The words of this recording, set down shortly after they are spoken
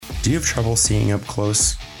Do you have trouble seeing up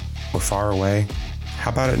close or far away?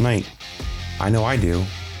 How about at night? I know I do.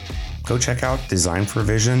 Go check out Design for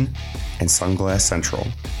Vision and Sunglass Central.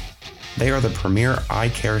 They are the premier eye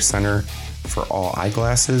care center for all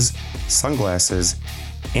eyeglasses, sunglasses,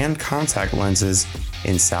 and contact lenses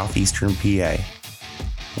in southeastern PA.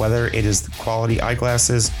 Whether it is the quality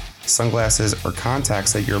eyeglasses, sunglasses, or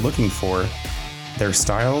contacts that you're looking for, their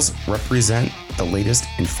styles represent the latest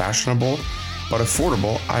in fashionable but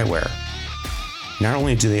affordable eyewear. Not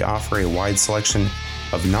only do they offer a wide selection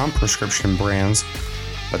of non-prescription brands,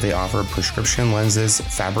 but they offer prescription lenses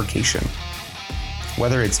fabrication.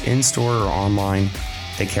 Whether it's in-store or online,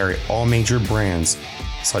 they carry all major brands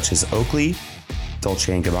such as Oakley,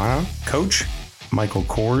 Dolce & Gabbana, Coach, Michael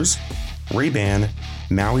Kors, Ray-Ban,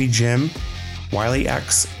 Maui Jim, Wiley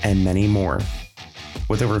X, and many more.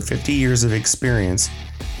 With over 50 years of experience,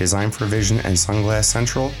 Design for Vision and Sunglass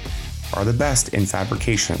Central are the best in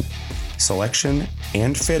fabrication, selection,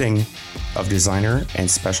 and fitting of designer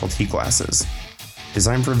and specialty glasses.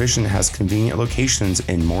 Design for Vision has convenient locations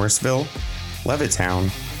in Morrisville,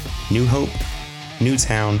 Levittown, New Hope,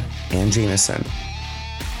 Newtown, and Jameson.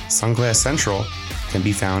 Sunglass Central can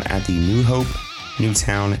be found at the New Hope,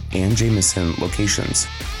 Newtown, and Jameson locations.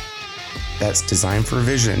 That's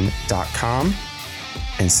designforvision.com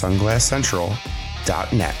and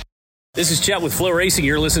sunglasscentral.net. This is Chet with Flow Racing.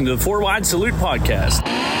 You're listening to the Four Wide Salute podcast.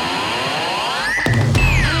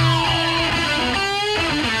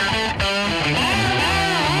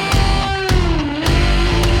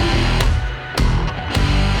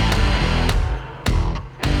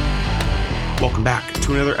 Welcome back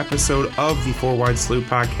to another episode of the Four Wide Salute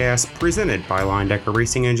podcast presented by Leindecker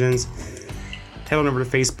Racing Engines. Head on over to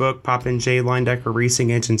Facebook, pop in J Leindecker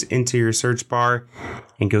Racing Engines into your search bar,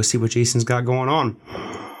 and go see what Jason's got going on.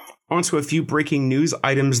 On to a few breaking news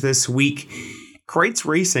items this week. Kreitz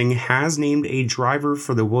Racing has named a driver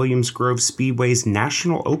for the Williams Grove Speedway's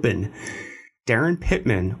National Open. Darren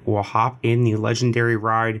Pittman will hop in the legendary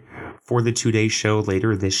ride for the two-day show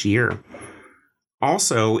later this year.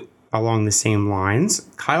 Also, along the same lines,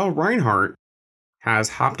 Kyle Reinhardt has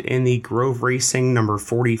hopped in the Grove Racing number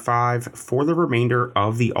 45 for the remainder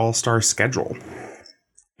of the All-Star schedule.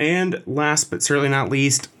 And last but certainly not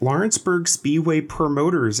least, Lawrenceburg Speedway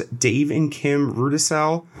promoters Dave and Kim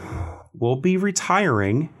Rudisell will be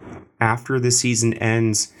retiring after the season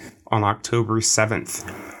ends on October 7th.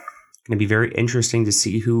 Going to be very interesting to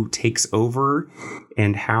see who takes over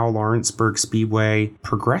and how Lawrenceburg Speedway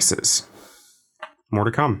progresses. More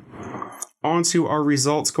to come. On to our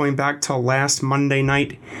results going back to last Monday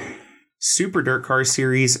night. Super Dirt Car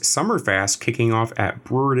Series Summerfast kicking off at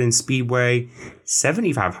Brewerton Speedway,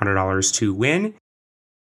 $7,500 to win.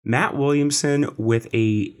 Matt Williamson with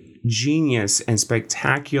a genius and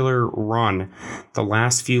spectacular run. The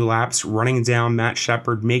last few laps running down Matt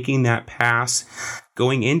Shepard, making that pass,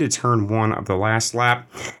 going into turn one of the last lap,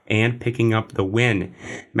 and picking up the win.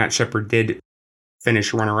 Matt Shepard did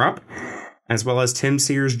finish runner-up, as well as Tim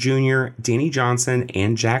Sears Jr., Danny Johnson,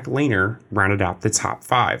 and Jack Lehner rounded out the top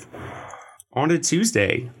five. On to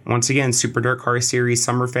Tuesday, once again, Super Dirt Car Series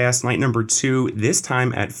Summerfast night number 2, this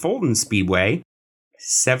time at Fulton Speedway.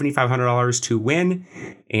 $7,500 to win,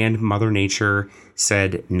 and Mother Nature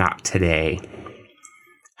said not today.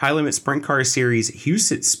 High Limit Sprint Car Series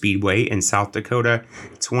Houston Speedway in South Dakota,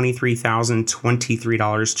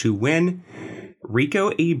 $23,023 to win.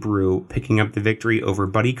 Rico Abreu picking up the victory over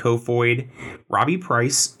Buddy Kofoid, Robbie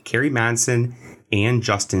Price, Kerry Madsen, and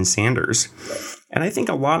Justin Sanders. And I think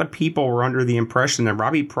a lot of people were under the impression that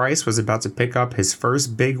Robbie Price was about to pick up his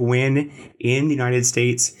first big win in the United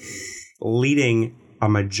States, leading a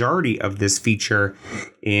majority of this feature.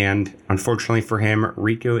 And unfortunately for him,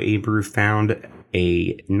 Rico Abreu found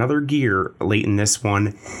another gear late in this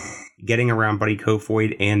one, getting around Buddy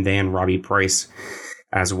Kofoid and then Robbie Price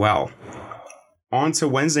as well. On to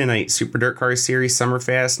Wednesday night, Super Dirt Car Series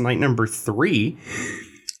Summerfast night number 3,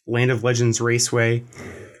 Land of Legends Raceway.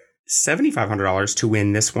 $7,500 to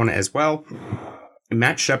win this one as well.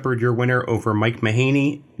 Matt Shepard, your winner over Mike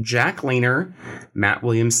Mahaney, Jack Lehner, Matt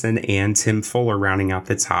Williamson, and Tim Fuller rounding out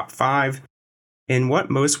the top 5. In what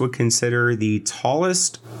most would consider the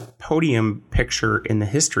tallest podium picture in the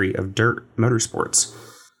history of dirt motorsports.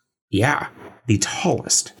 Yeah, the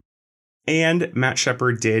tallest. And Matt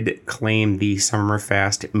Shepard did claim the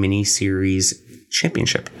Summerfast Mini Series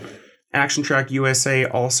Championship. Action Track USA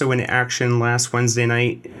also in action last Wednesday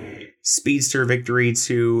night. Speedster victory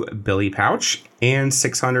to Billy Pouch and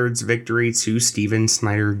 600s victory to Steven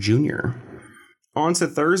Snyder Jr. On to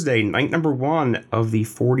Thursday, night number 1 of the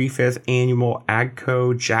 45th annual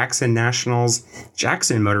AGCO Jackson Nationals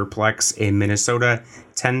Jackson Motorplex in Minnesota,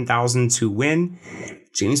 10,000 to win.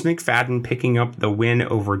 James McFadden picking up the win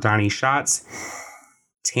over Donnie Schatz.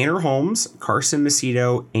 Tanner Holmes, Carson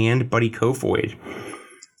Macedo, and Buddy Kofoid.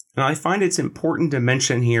 Now, I find it's important to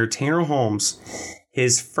mention here, Tanner Holmes,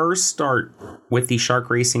 his first start with the Shark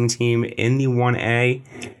Racing team in the 1A,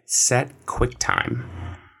 set quick time.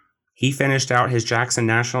 He finished out his Jackson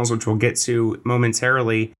Nationals, which we'll get to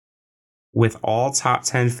momentarily, with all top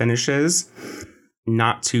 10 finishes.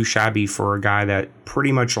 Not too shabby for a guy that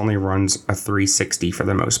pretty much only runs a 360 for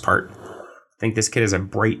the most part. I think this kid has a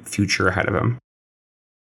bright future ahead of him.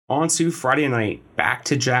 On to Friday night, back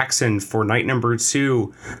to Jackson for night number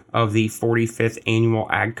 2 of the 45th annual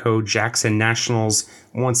AGCO Jackson Nationals.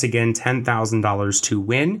 Once again, $10,000 to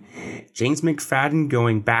win. James McFadden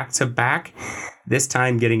going back to back, this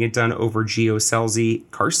time getting it done over Gio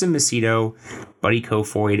Scelzi, Carson Macedo, Buddy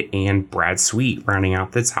Kofoid, and Brad Sweet, rounding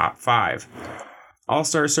out the top 5.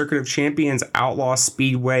 All-Star Circuit of Champions Outlaw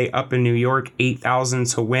Speedway up in New York, 8,000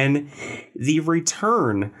 to win. The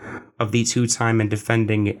return of the two-time and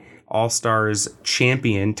defending All-Stars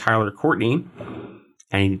champion Tyler Courtney.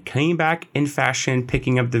 And he came back in fashion,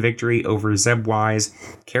 picking up the victory over Zeb Wise,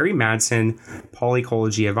 Kerry Madsen, Paulie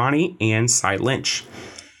Colagiovanni, and Cy Lynch.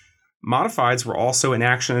 Modifieds were also in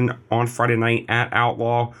action on Friday night at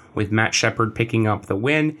Outlaw, with Matt Shepard picking up the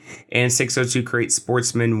win, and 602 Crate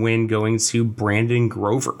Sportsman win going to Brandon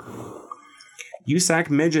Grover. USAC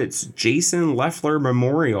Midgets, Jason Leffler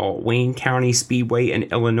Memorial, Wayne County Speedway in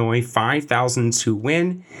Illinois, 5,000 to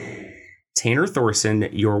win. Tanner Thorson,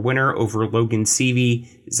 your winner over Logan Seavey,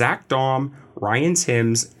 Zach Daum, Ryan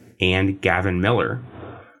Timms, and Gavin Miller.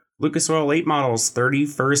 Lucas Oil Late Models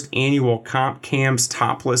 31st Annual Comp Cams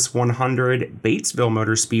Topless 100 Batesville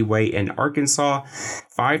Motor Speedway in Arkansas,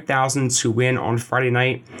 5,000 to win on Friday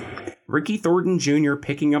night. Ricky Thornton Jr.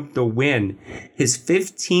 picking up the win, his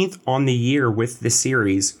 15th on the year with the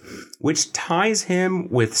series, which ties him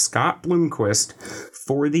with Scott Bloomquist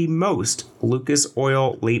for the most Lucas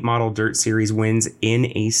Oil Late Model Dirt Series wins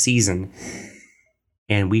in a season.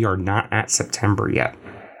 And we are not at September yet.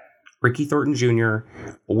 Ricky Thornton Jr.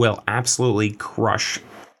 will absolutely crush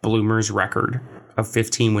Bloomer's record of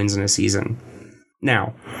 15 wins in a season.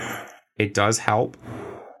 Now, it does help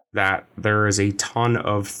that there is a ton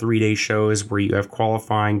of 3-day shows where you have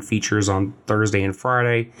qualifying features on Thursday and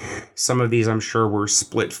Friday. Some of these, I'm sure, were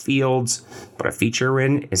split fields, but a feature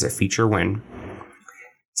win is a feature win.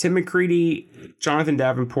 Tim McCready, Jonathan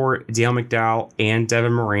Davenport, Dale McDowell, and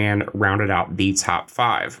Devin Moran rounded out the top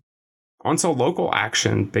 5. On to local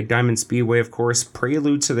action, Big Diamond Speedway, of course,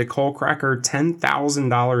 prelude to the Coal Cracker,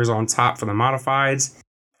 $10,000 on top for the modifieds.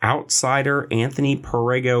 Outsider Anthony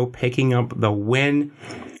Perego picking up the win.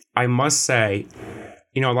 I must say,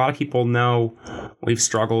 a lot of people know we've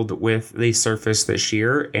struggled with the surface this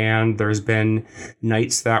year, and there's been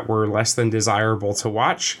nights that were less than desirable to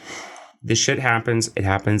watch. This shit happens. It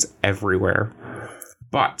happens everywhere.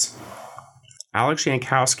 But Alex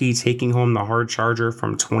Jankowski taking home the hard charger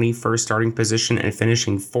from 21st starting position and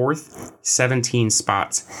finishing 4th, 17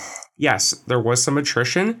 spots. Yes, there was some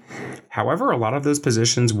attrition. However, a lot of those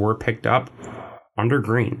positions were picked up under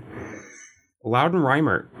green. Loudon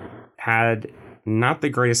Reimert had not the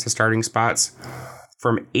greatest of starting spots,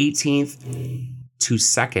 from 18th to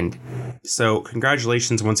 2nd. So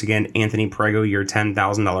congratulations once again, Anthony Perego, your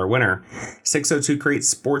 $10,000 winner. 602 Crate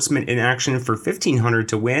Sportsman in action for $1,500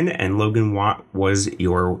 to win, and Logan Watt was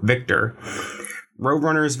your victor.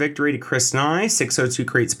 Roadrunners victory to Chris Nye. 602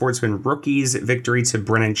 Crate Sportsman Rookies victory to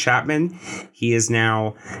Brennan Chapman. He is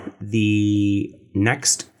now the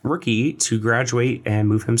next rookie to graduate and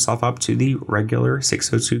move himself up to the regular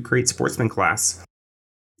 602 Crate Sportsman class.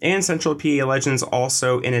 And Central PA Legends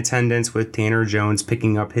also in attendance, with Tanner Jones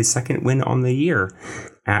picking up his 2nd win on the year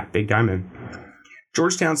at Big Diamond.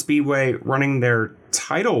 Georgetown Speedway running their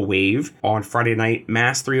title wave on Friday night.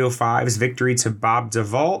 Mass 305's victory to Bob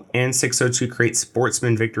DeVault, and 602 Crate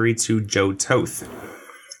Sportsman victory to Joe Toth.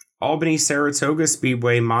 Albany Saratoga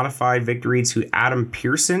Speedway modified victory to Adam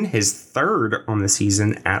Pearson, his 3rd on the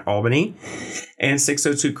season at Albany. And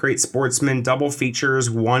 602 Crate Sportsman double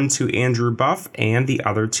features, one to Andrew Buff and the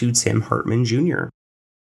other to Tim Hartman Jr.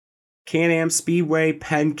 Can-Am Speedway,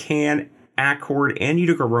 Penn Can, Accord, and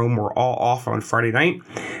Utica Rome were all off on Friday night.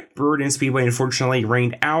 Brewerton Speedway unfortunately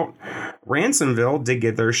rained out. Ransomville did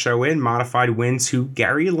get their show in, modified win to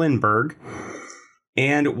Gary Lindbergh.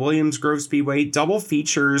 And Williams Grove Speedway double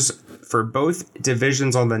features for both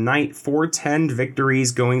divisions on the night. 410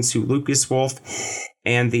 victories going to Lucas Wolf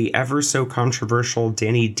and the ever so controversial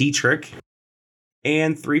Danny Dietrich.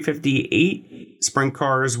 And 358 Sprint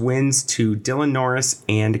Cars wins to Dylan Norris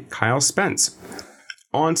and Kyle Spence.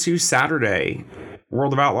 On to Saturday.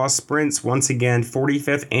 World of Outlaws Sprints, once again,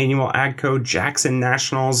 45th Annual AGCO Jackson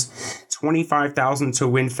Nationals, $25,000 to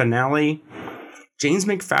win finale. James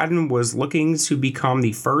McFadden was looking to become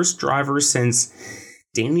the first driver since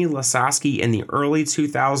Danny Lasowski in the early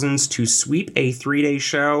 2000s to sweep a 3-day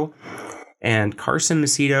show, and Carson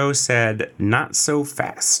Macedo said, not so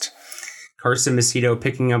fast. Carson Macedo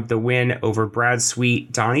picking up the win over Brad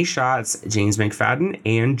Sweet, Donnie Schatz, James McFadden,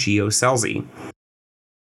 and Gio Scelzi.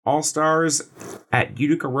 All-Stars at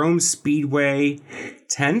Utica Rome Speedway,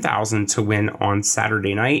 $10,000 to win on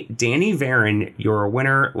Saturday night. Danny Varon, your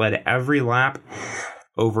winner, led every lap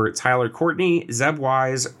over Tyler Courtney, Zeb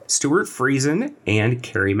Wise, Stuart Friesen, and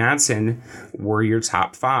Kerry Madsen were your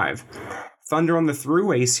top 5. Thunder on the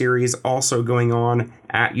Thruway Series also going on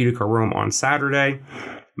at Utica Rome on Saturday.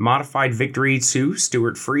 Modified victory to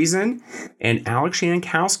Stuart Friesen, and Alex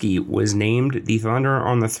Jankowski was named the Thunder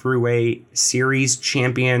on the Thruway Series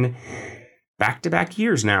champion back-to-back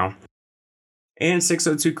years now. And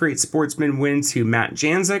 602 Crate Sportsman win to Matt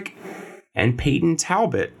Janzik, and Peyton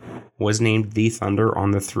Talbot was named the Thunder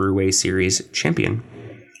on the Thruway Series champion.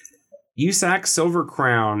 USAC Silver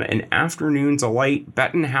Crown, an afternoon delight,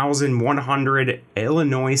 Bettenhausen 100,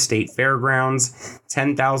 Illinois State Fairgrounds,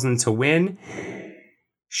 $10,000 to win.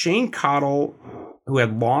 Shane Cottle, who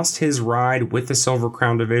had lost his ride with the Silver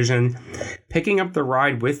Crown division, picking up the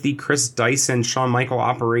ride with the Chris Dyson Shawn Michael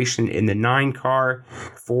operation in the 9 car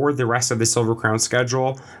for the rest of the Silver Crown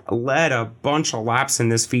schedule, led a bunch of laps in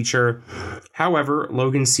this feature. However,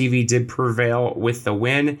 Logan Seavey did prevail with the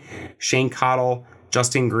win. Shane Cottle,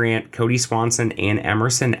 Justin Grant, Cody Swanson, and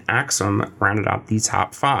Emerson Axum rounded out the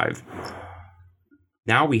top 5.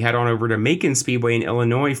 Now we head on over to Macon Speedway in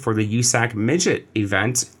Illinois for the USAC Midget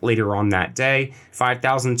event later on that day.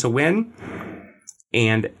 $5,000 to win.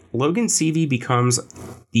 And Logan Seavey becomes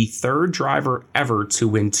the 3rd driver ever to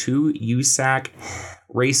win 2 USAC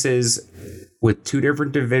races with 2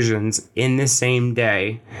 different divisions in the same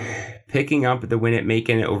day, picking up the win at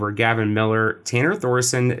Macon over Gavin Miller, Tanner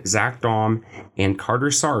Thorson, Zach Daum, and Carter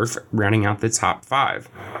Sarf, rounding out the top 5.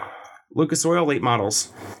 Lucas Oil Late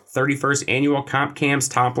Models, 31st Annual Comp Camps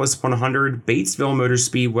Topless 100, Batesville Motor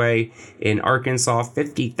Speedway in Arkansas,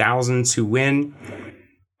 $50,000 to win.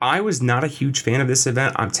 I was not a huge fan of this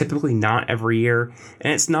event. I'm typically not every year,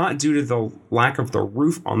 and it's not due to the lack of the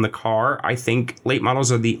roof on the car. I think late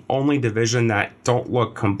models are the only division that don't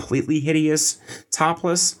look completely hideous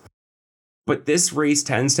topless. But this race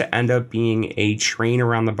tends to end up being a train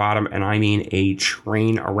around the bottom, and I mean a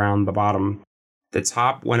train around the bottom. The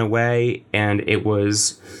top went away, and it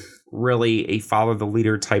was really a follow the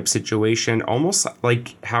leader type situation, almost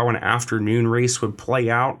like how an afternoon race would play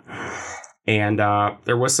out. And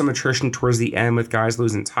there was some attrition towards the end with guys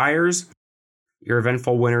losing tires. Your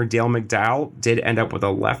eventful winner, Dale McDowell, did end up with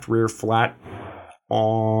a left rear flat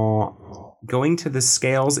going to the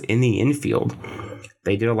scales in the infield.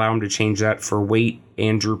 They did allow him to change that for weight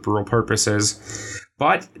and droop rule purposes.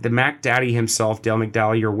 But the Mac Daddy himself, Dale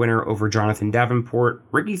McDowell, your winner over Jonathan Davenport,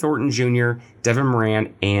 Ricky Thornton Jr., Devin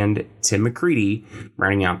Moran, and Tim McCready,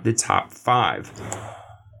 rounding out the top 5.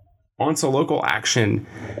 On to local action.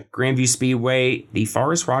 Grandview Speedway, the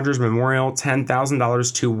Forrest Rogers Memorial,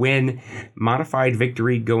 $10,000 to win. Modified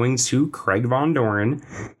victory going to Craig Von Doren.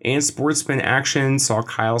 And Sportsman action saw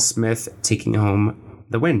Kyle Smith taking home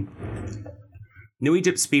the win. New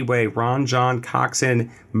Egypt Speedway, Ron John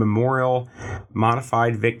Coxon Memorial,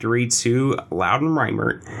 modified victory to Loudon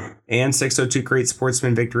Reimert, and 602 Crate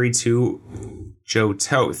Sportsman victory to Joe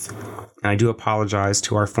Toth. And I do apologize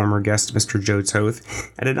to our former guest, Mr. Joe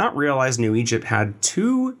Toth. I did not realize New Egypt had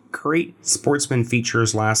 2 Crate Sportsman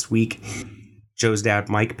features last week. Joe's dad,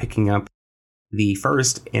 Mike, picking up the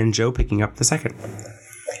first, and Joe picking up the second.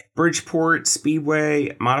 Bridgeport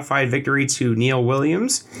Speedway, modified victory to Neil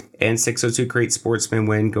Williams, and 602 Crate Sportsman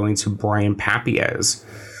win going to Brian Papiez.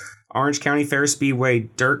 Orange County Fair Speedway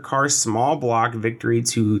Dirt Car Small Block victory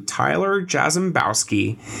to Tyler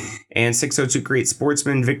Jazimbowski, and 602 Crate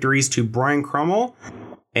Sportsman victories to Brian Crummell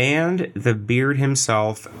and the Beard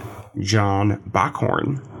himself, John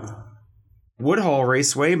Backhorn. Woodhull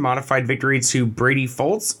Raceway, modified victory to Brady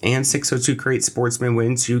Foltz, and 602 Crate Sportsman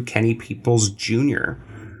win to Kenny Peoples Jr.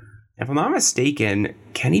 If I'm not mistaken,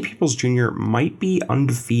 Kenny Peoples Jr. might be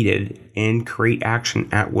undefeated in crate action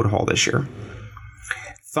at Woodhull this year.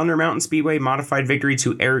 Thunder Mountain Speedway, modified victory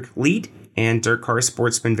to Eric Leet, and Dirt Car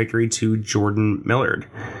Sportsman victory to Jordan Millard.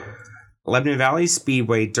 Lebanon Valley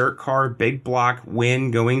Speedway Dirt Car Big Block win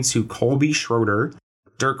going to Colby Schroeder.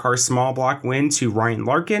 Dirt Car Small Block win to Ryan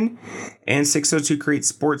Larkin. And 602 Crate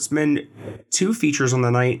Sportsman, 2 features on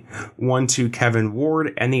the night, one to Kevin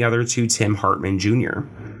Ward and the other to Tim Hartman Jr.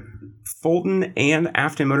 Fulton and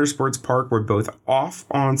Afton Motorsports Park were both off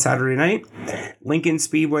on Saturday night. Lincoln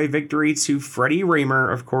Speedway victory to Freddie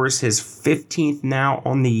Raymer, of course, his 15th now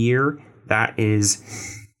on the year. That is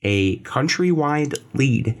a countrywide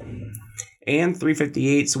lead. And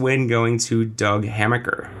 358's win going to Doug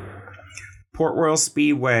Hammaker. Port Royal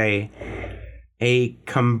Speedway, a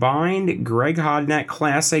combined Greg Hodnett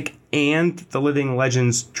Classic and the Living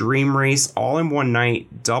Legends Dream Race all in one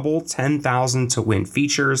night, double 10,000 to win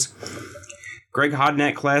features. Greg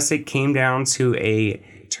Hodnett Classic came down to a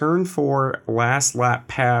turn 4 last lap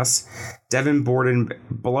pass, Devin Borden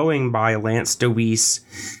blowing by Lance DeWeese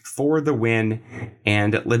for the win,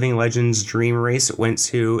 and Living Legends Dream Race went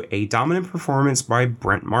to a dominant performance by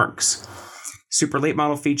Brent Marks. Super late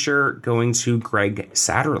model feature going to Greg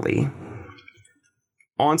Satterley.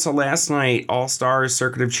 On to last night, All-Stars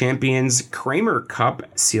Circuit of Champions Kramer Cup,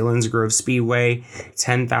 Selinsgrove Speedway,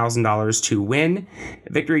 $10,000 to win.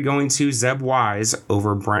 Victory going to Zeb Wise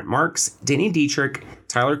over Brent Marks, Danny Dietrich,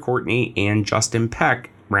 Tyler Courtney, and Justin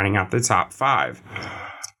Peck, rounding out the top 5.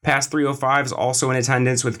 Past 305s also in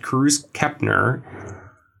attendance with Cruz Kepner,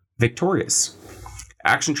 victorious.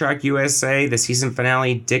 Action Track USA, the season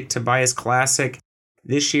finale, Dick Tobias Classic.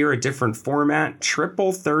 This year, a different format,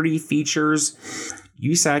 triple 30 features.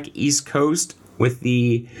 USAC East Coast with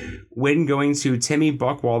the win going to Timmy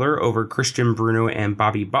Buckwalter over Christian Bruno and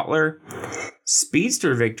Bobby Butler.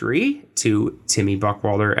 Speedster victory to Timmy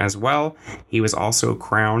Buckwalter as well. He was also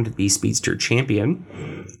crowned the Speedster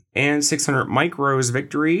champion. And 600 Micros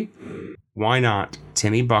victory. Why not?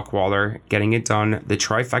 Timmy Buckwalter getting it done. The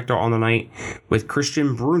trifecta on the night with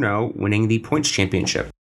Christian Bruno winning the points championship.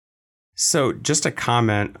 So just a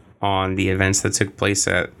comment on the events that took place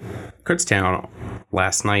at Kutztown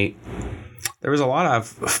last night. There was a lot of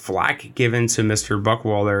flack given to Mr.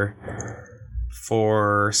 Buckwalter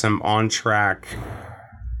for some on-track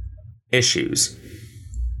issues.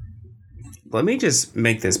 Let me just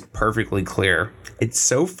make this perfectly clear. It's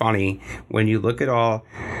so funny when you look at all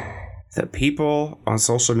the people on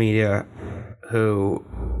social media who,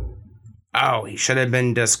 oh, he should have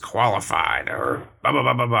been disqualified or blah, blah,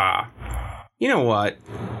 blah, blah, blah. You know what?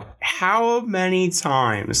 How many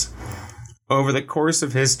times over the course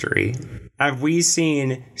of history have we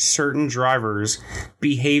seen certain drivers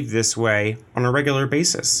behave this way on a regular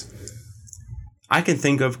basis? I can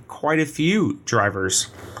think of quite a few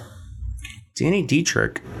drivers. Danny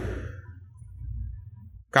Dietrich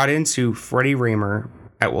got into Freddie Raymer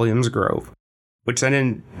at Williams Grove, which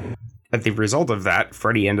then, at the result of that,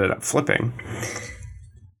 Freddie ended up flipping.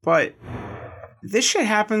 But this shit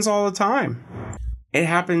happens all the time. It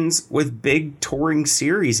happens with big touring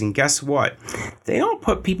series, and guess what? They don't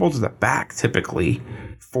put people to the back typically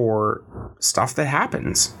for stuff that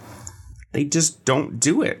happens. They just don't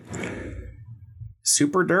do it.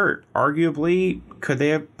 Super Dirt, arguably, could they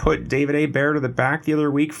have put David A. Bear to the back the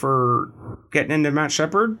other week for getting into Matt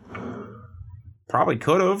Shepard? Probably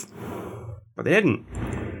could have, but they didn't.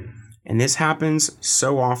 And this happens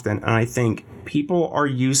so often, and I think people are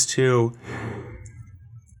used to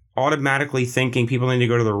automatically thinking people need to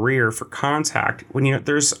go to the rear for contact when, you know,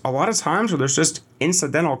 there's a lot of times where there's just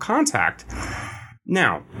incidental contact.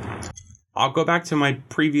 Now, I'll go back to my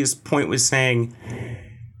previous point with saying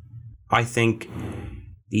I think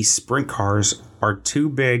these sprint cars are too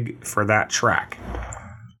big for that track.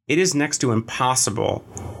 It is next to impossible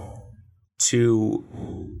to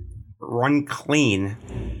run clean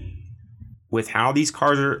with how these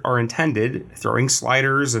cars are intended, throwing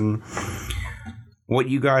sliders and what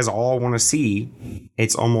you guys all want to see.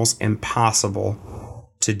 It's almost impossible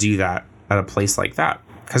to do that at a place like that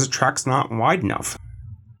because the track's not wide enough.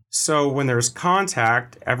 So when there's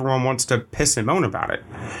contact, everyone wants to piss and moan about it.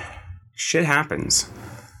 Shit happens.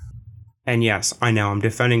 And yes, I know I'm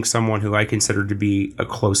defending someone who I consider to be a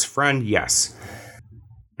close friend. Yes.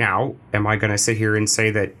 Now, am I going to sit here and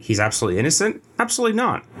say that he's absolutely innocent? Absolutely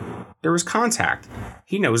not. There was contact.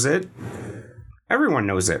 He knows it. Everyone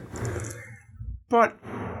knows it. But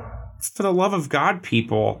for the love of God,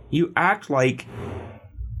 people, you act like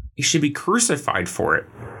you should be crucified for it.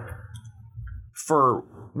 For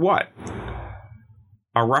what?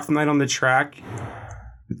 A rough night on the track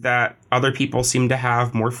that other people seem to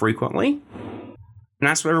have more frequently? And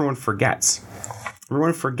that's what everyone forgets.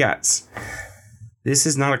 Everyone forgets. This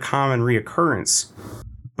is not a common reoccurrence,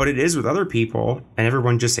 but it is with other people, and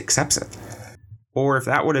everyone just accepts it. Or if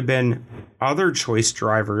that would have been other choice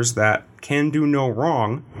drivers that can do no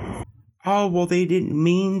wrong, oh, well, they didn't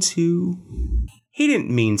mean to. He didn't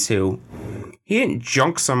mean to. He didn't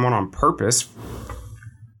junk someone on purpose.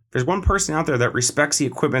 There's one person out there that respects the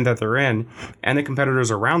equipment that they're in and the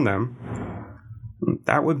competitors around them.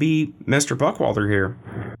 That would be Mr. Buckwalter here.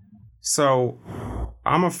 So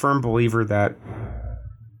I'm a firm believer that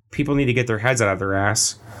people need to get their heads out of their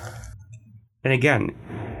ass. And again,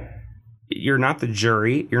 you're not the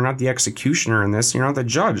jury, you're not the executioner in this, you're not the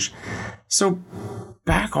judge. So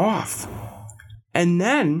back off. And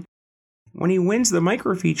then when he wins the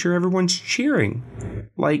micro feature, everyone's cheering.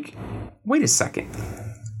 Like, wait a second.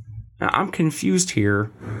 Now, I'm confused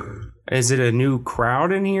here. Is it a new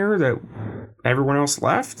crowd in here that everyone else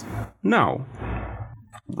left? No.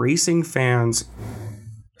 Racing fans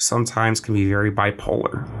sometimes can be very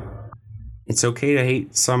bipolar. It's okay to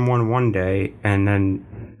hate someone one day and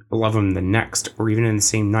then love them the next, or even in the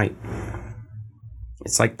same night.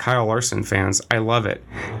 It's like Kyle Larson fans. I love it.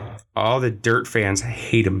 All the dirt fans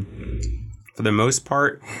hate him. For the most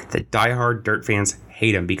part, the diehard dirt fans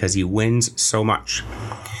hate him because he wins so much.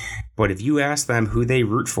 But if you ask them who they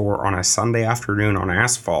root for on a Sunday afternoon on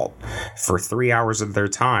asphalt for 3 hours of their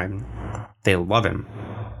time, they love him.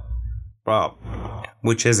 Well,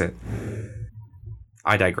 which is it?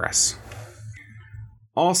 I digress.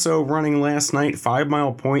 Also running last night, 5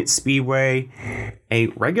 Mile Point Speedway, a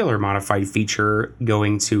regular modified feature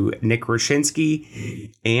going to Nick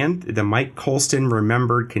Roshinsky, and the Mike Colston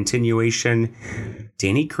remembered continuation,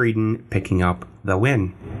 Danny Creedon picking up the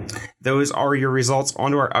win. Those are your results.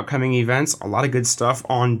 On to our upcoming events. A lot of good stuff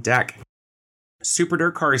on deck. Super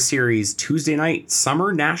Dirt Car Series, Tuesday night,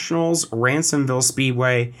 Summer Nationals, Ransomville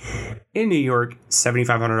Speedway in New York,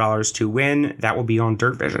 $7,500 to win. That will be on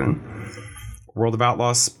Dirt Vision. World of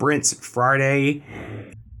Outlaws Sprints, Friday.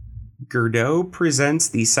 Gerdau presents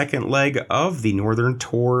the second leg of the Northern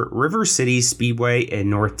Tour River City Speedway in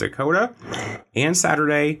North Dakota. And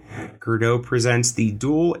Saturday, Gerdau presents the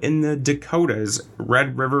Duel in the Dakotas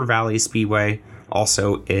Red River Valley Speedway,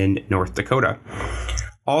 also in North Dakota.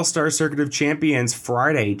 All-Star Circuit of Champions,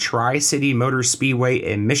 Friday, Tri-City Motor Speedway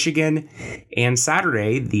in Michigan, and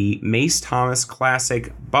Saturday, the Mace Thomas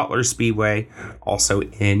Classic Butler Speedway, also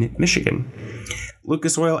in Michigan.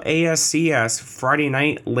 Lucas Oil ASCS, Friday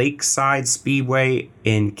night, Lakeside Speedway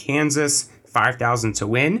in Kansas, $5,000 to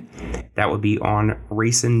win. That would be on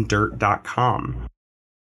racindirt.com.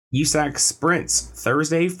 USAC Sprints,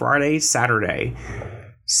 Thursday, Friday, Saturday.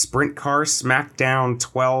 Sprint Car Smackdown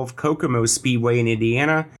 12 Kokomo Speedway in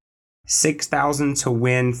Indiana, $6,000 to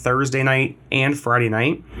win Thursday night and Friday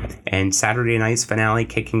night, and Saturday night's finale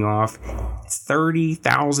kicking off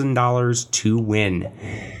 $30,000 to win,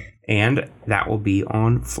 and that will be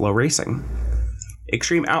on Flow Racing.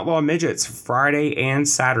 Extreme Outlaw Midgets, Friday and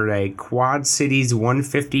Saturday, Quad Cities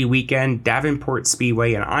 150 weekend, Davenport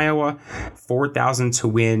Speedway in Iowa, $4,000 to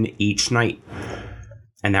win each night.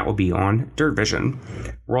 And that will be on Dirt Vision.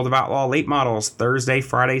 World of Outlaw Late Models, Thursday,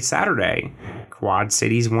 Friday, Saturday. Quad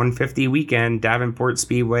Cities 150 weekend, Davenport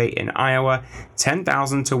Speedway in Iowa,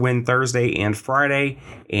 $10,000 to win Thursday and Friday.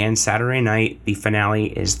 And Saturday night, the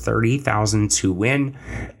finale is $30,000 to win,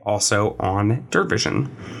 also on Dirt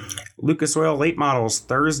Vision. Lucas Oil Late Models,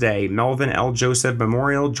 Thursday, Melvin L. Joseph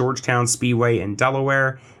Memorial, Georgetown Speedway in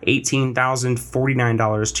Delaware,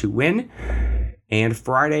 $18,049 to win. And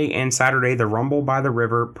Friday and Saturday, the Rumble by the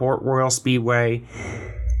River, Port Royal Speedway,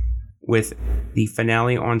 with the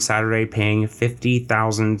finale on Saturday paying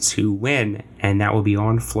 $50,000 to win, and that will be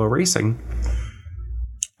on Flow Racing.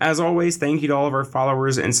 As always, thank you to all of our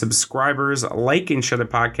followers and subscribers. Like and share the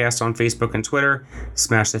podcast on Facebook and Twitter.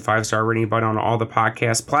 Smash the 5-star rating button on all the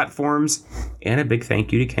podcast platforms. And a big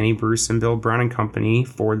thank you to Kenny Bruce and Bill Brown and Company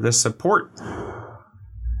for the support.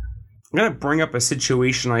 I'm going to bring up a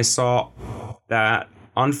situation I saw that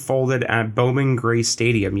unfolded at Bowman Gray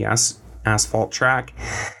Stadium. Yes, asphalt track.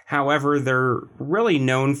 However, they're really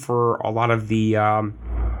known for a lot of the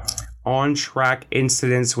on-track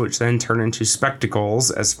incidents, which then turn into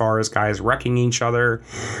spectacles as far as guys wrecking each other.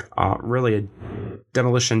 Really a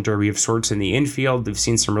demolition derby of sorts in the infield. They've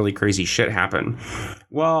seen some really crazy shit happen.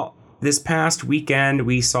 Well, this past weekend,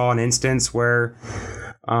 we saw an instance where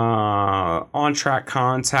on-track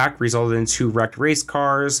contact resulted in 2 wrecked race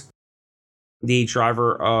cars. The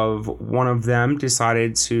driver of one of them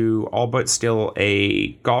decided to all but steal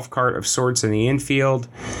a golf cart of sorts in the infield,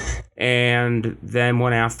 and then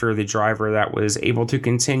went after the driver that was able to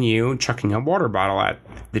continue, chucking a water bottle at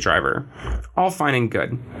the driver. All fine and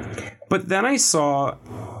good. But then I saw,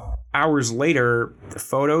 hours later,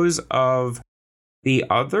 photos of the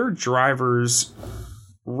other driver's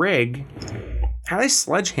rig had a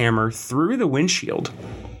sledgehammer through the windshield.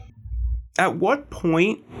 At what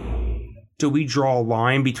point do we draw a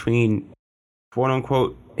line between quote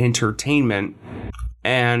unquote entertainment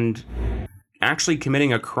and actually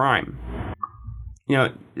committing a crime. You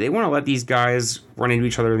know, they want to let these guys run into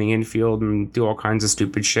each other in the infield and do all kinds of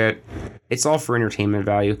stupid shit. It's all for entertainment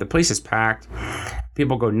value. The place is packed.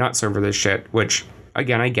 People go nuts over this shit, which,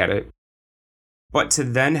 again, I get it. But to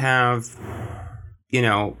then have, you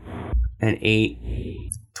know, an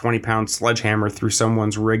 20-pound sledgehammer through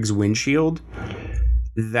someone's rig's windshield,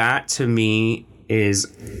 that to me is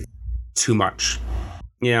too much.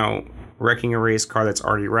 You know, wrecking a race car that's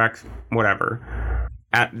already wrecked, whatever.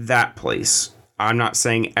 At that place, I'm not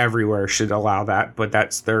saying everywhere should allow that, but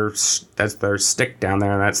that's their stick down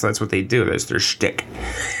there, and that's what they do. That's their shtick.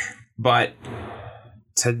 But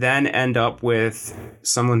to then end up with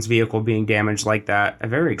someone's vehicle being damaged like that, a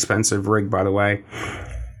very expensive rig, by the way,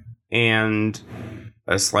 and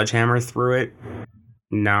a sledgehammer through it,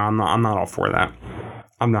 no, I'm not all for that.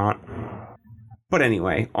 I'm not. But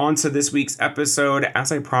anyway, on to this week's episode.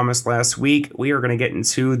 As I promised last week, we are going to get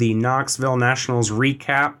into the Knoxville Nationals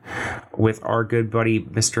recap with our good buddy,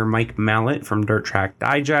 Mr. Mike Mallet from Dirt Track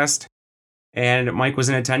Digest. And Mike was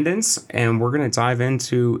in attendance, and we're going to dive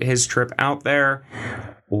into his trip out there,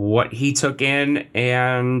 what he took in,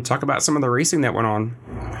 and talk about some of the racing that went on.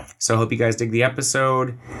 So I hope you guys dig the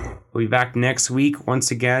episode. We'll be back next week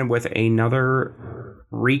once again with another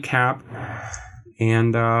recap.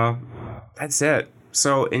 And that's it.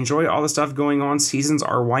 So enjoy all the stuff going on. Seasons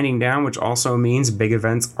are winding down, which also means big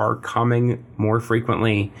events are coming more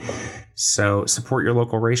frequently. So support your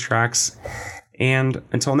local racetracks. And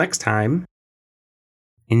until next time,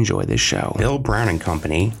 enjoy this show. Bill Brown &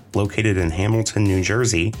 Company, located in Hamilton, New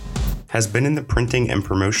Jersey, has been in the printing and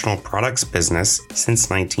promotional products business since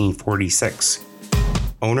 1946.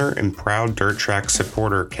 Owner and proud dirt track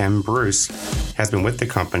supporter Ken Bruce has been with the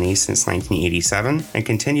company since 1987 and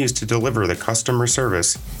continues to deliver the customer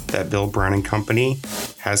service that Bill Brown & Company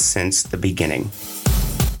has since the beginning.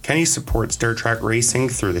 Kenny supports dirt track racing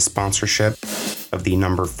through the sponsorship of the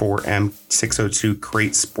number 4M 602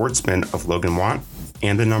 Crate Sportsman of Logan Watt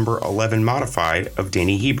and the number 11 Modified of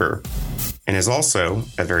Danny Heber, and is also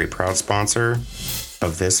a very proud sponsor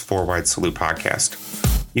of this 4 Wide Salute podcast.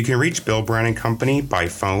 You can reach Bill Brown & Company by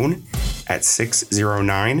phone at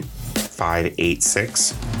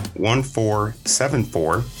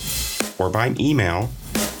 609-586-1474 or by email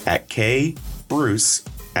at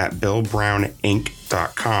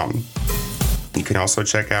kbruce@billbrowninc.com. You can also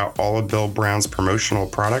check out all of Bill Brown's promotional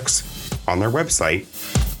products on their website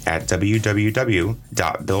at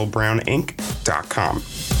www.billbrowninc.com.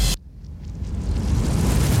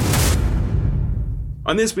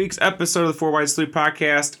 On this week's episode of the 4 Wide Salute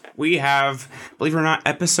podcast, we have, believe it or not,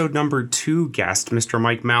 episode number 2 guest, Mr.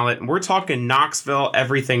 Mike Mallet. And we're talking Knoxville,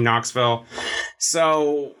 everything Knoxville.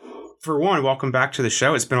 So, for one, welcome back to the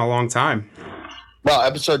show. It's been a long time. Well,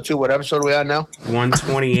 episode 2, what episode are we on now?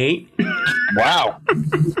 128. Wow.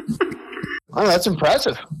 Oh, that's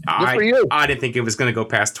impressive. Good for you. I didn't think it was going to go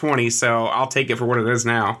past 20, so I'll take it for what it is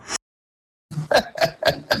now.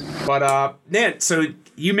 But, Ned, so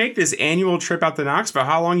you make this annual trip out to Knoxville.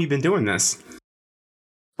 How long you been doing this?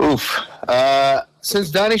 Oof.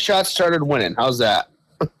 Since Donnie Schatz started winning. How's that?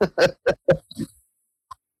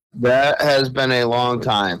 That has been a long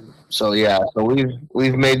time. So, yeah. So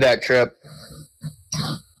we've made that trip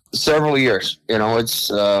several years. You know, it's,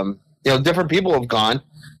 different people have gone.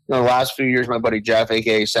 You know, the last few years, my buddy Jeff,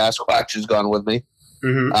 a.k.a. Sasquatch, has gone with me.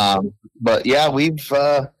 Mm-hmm. But, yeah,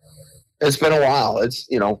 it's been a while. It's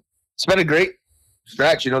been a great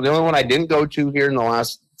stretch. You know, the only one I didn't go to here in the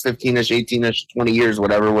last 15-ish, 18-ish, 20 years,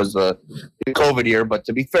 whatever, was the COVID year. But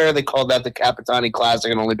to be fair, they called that the Capitani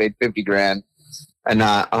Classic and only paid $50,000 and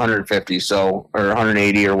not 150, so, or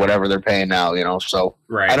 180 or whatever they're paying now, you know. So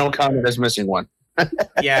right. I don't count it as missing one.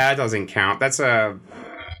 Yeah, it doesn't count. That's a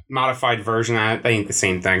modified version. That ain't the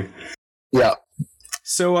same thing. Yeah.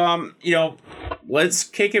 So, let's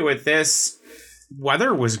kick it with this.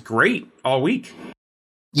 Weather was great all week.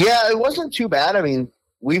 Yeah, it wasn't too bad. I mean,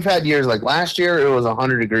 we've had years like last year, it was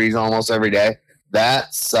 100 degrees almost every day.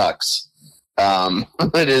 That sucks.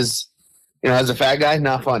 It is, as a fat guy,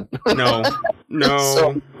 not fun. No.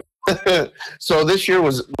 So this year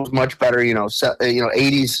was much better,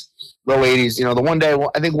 80s, low 80s. The one day,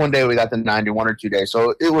 I think one day we got the 91 or 2 days.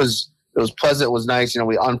 So it was pleasant. It was nice.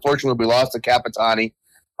 We unfortunately lost to Capitani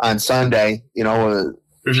on Sunday.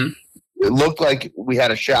 Mm-hmm. It looked like we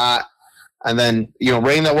had a shot. And then,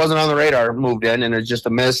 rain that wasn't on the radar moved in, and it was just a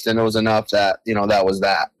mist, and it was enough that, that was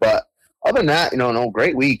that. But other than that, no,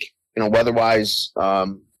 great week, weather-wise.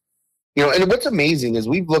 And what's amazing is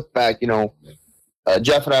we've looked back,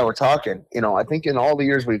 Jeff and I were talking, I think in all the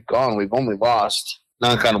years we've gone, we've only lost,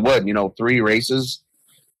 knock on wood, 3 races,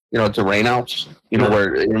 to rainouts,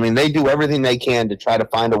 where, they do everything they can to try to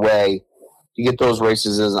find a way to get those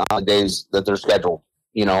races on the days that they're scheduled.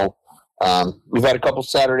 We've had a couple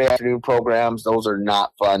Saturday afternoon programs. Those are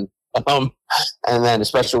not fun. And then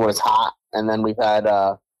especially when it's hot. And then we've had,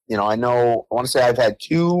 I want to say I've had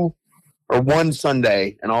 2 or 1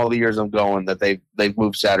 Sunday in all the years I'm going that they've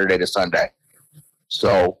moved Saturday to Sunday.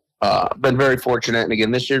 So, been very fortunate. And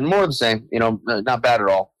again, this year, more of the same, not bad at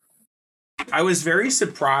all. I was very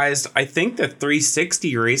surprised. I think the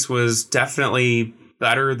 360 race was definitely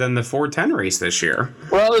better than the 410 race this year.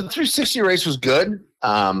 Well, the 360 race was good.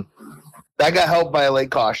 That got helped by a late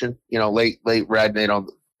caution, late red,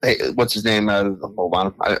 hey, what's his name? Hold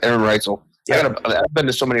on. Aaron Reitzel. Yeah. I've been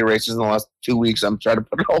to so many races in the last 2 weeks. I'm trying to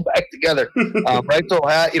put it all back together.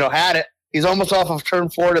 Reitzel had it. He's almost off of turn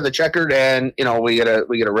 4 to the checkered, and we get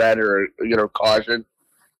a red or we get a caution,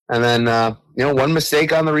 and then one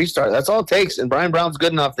mistake on the restart. That's all it takes. And Brian Brown's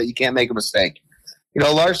good enough that you can't make a mistake.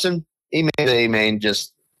 Larson, he made the A-main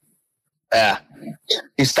just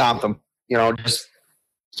he stomped him. Just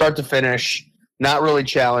start to finish, not really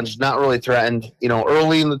challenged, not really threatened.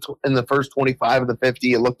 Early in the first 25 of the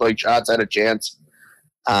 50, it looked like Schatz had a chance.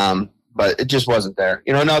 But it just wasn't there.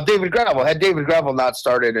 Now had David Gravel not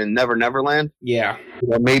started in Never Neverland, yeah,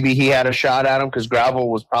 maybe he had a shot at him because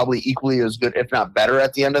Gravel was probably equally as good, if not better,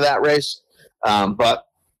 at the end of that race. But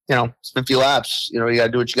it's 50 laps. You got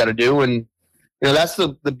to do what you got to do, and that's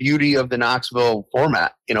the beauty of the Knoxville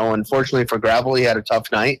format. Unfortunately for Gravel, he had a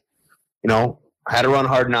tough night. Had to run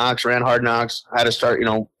Hard Knocks, ran Hard Knocks, had to start.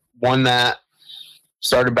 Won that.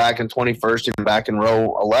 Started back in 21st, even back in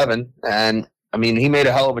row 11, and he made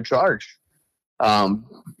a hell of a charge. So,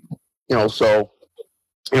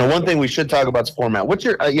 one thing we should talk about is format. What's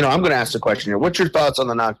your, I'm going to ask the question here. What's your thoughts on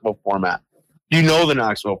the Knoxville format? Do you know the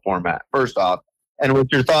Knoxville format, first off? And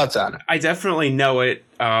what's your thoughts on it? I definitely know it.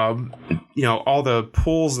 All the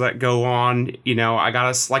pools that go on, I got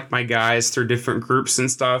to select my guys through different groups and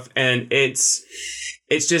stuff. And it's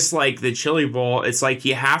just like the Chili Bowl. It's like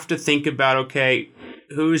you have to think about, okay,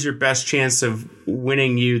 who's your best chance of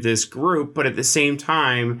winning you this group? But at the same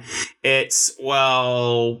time, it's,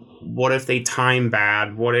 well, what if they time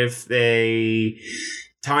bad? What if they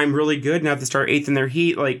time really good and have to start 8th in their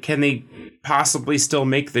heat? Like, can they possibly still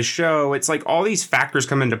make the show? It's like all these factors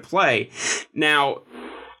come into play. Now,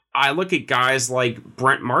 I look at guys like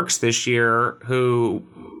Brent Marks this year, who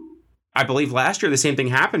I believe last year the same thing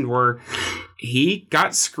happened where he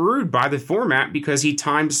got screwed by the format because he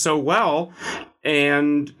timed so well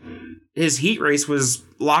and his heat race was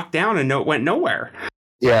locked down and it went nowhere.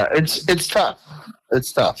 Yeah, it's tough.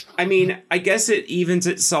 It's tough. I guess it evens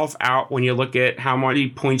itself out when you look at how many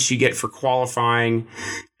points you get for qualifying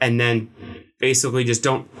and then basically just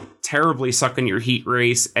don't terribly suck in your heat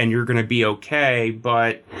race and you're going to be okay.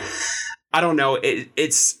 But I don't know.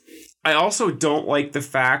 I also don't like the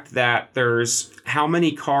fact that there's how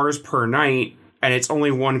many cars per night and it's only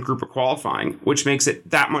one group of qualifying, which makes it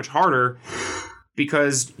that much harder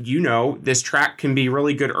because, this track can be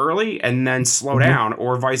really good early and then slow down,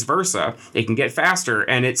 or vice versa. It can get faster,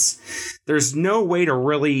 and there's no way to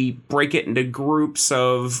really break it into groups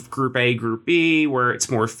of Group A, Group B, where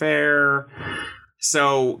it's more fair.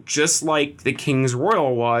 So just like the King's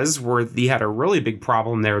Royal was, where they had a really big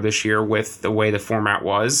problem there this year with the way the format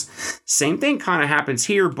was, same thing kind of happens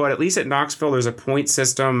here, but at least at Knoxville, there's a point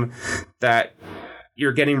system that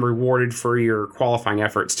you're getting rewarded for your qualifying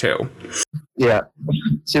efforts too. Yeah.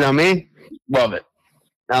 See what I mean? Love it.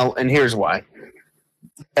 Now, and here's why.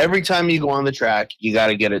 Every time you go on the track, you got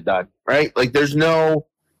to get it done, right? Like there's no,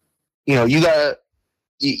 you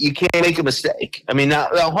can't make a mistake. Now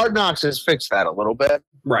Hard Knocks has fixed that a little bit.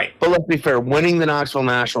 Right. But let's be fair, winning the Knoxville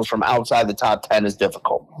Nationals from outside the top 10 is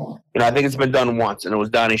difficult. I think it's been done once, and it was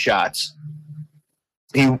Donnie Schatz.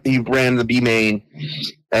 He ran the B main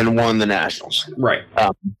and won the Nationals. Right.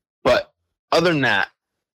 But other than that,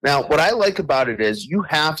 now what I like about it is you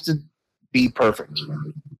have to be perfect.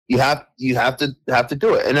 You have to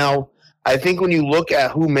do it. And now I think when you look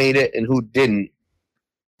at who made it and who didn't,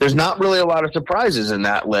 there's not really a lot of surprises in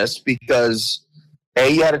that list because A,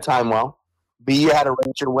 you had to time well, B, you had to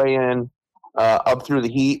race your way in up through the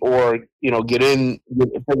heat, or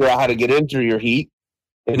figure out how to get in through your heat.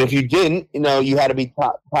 And if you didn't, you had to be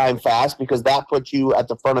time fast because that puts you at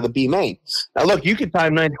the front of the B main. Now, look, you could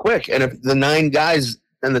time 9 quick, and if the 9 guys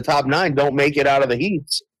in the top 9 don't make it out of the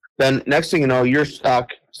heats, then next thing you know, you're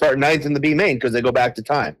stuck starting 9th in the B main because they go back to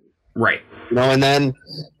time. Right. And then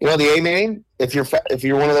the A main. If you're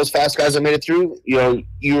one of those fast guys that made it through, you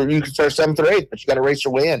can start 7th or 8th, but you got to race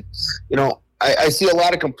your way in. I see a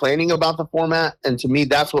lot of complaining about the format, and to me,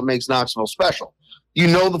 that's what makes Knoxville special. You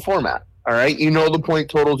know the format, all right? You know the point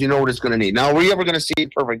totals. You know what it's going to need. Now, are we ever going to see a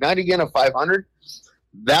perfect night again of 500?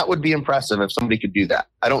 That would be impressive if somebody could do that.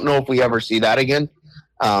 I don't know if we ever see that again.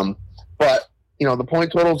 But, the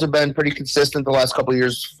point totals have been pretty consistent the last couple of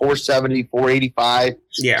years, 470, 485.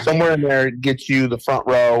 Yeah. Somewhere in there gets you the front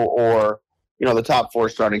row or, the top 4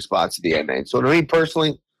 starting spots at the AMA. So to me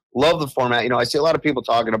personally, love the format. I see a lot of people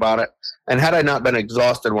talking about it. And had I not been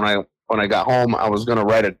exhausted when I got home, I was going to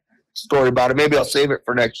write a story about it. Maybe I'll save it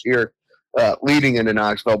for next year leading into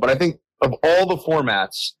Knoxville. But I think of all the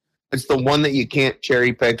formats, it's the one that you can't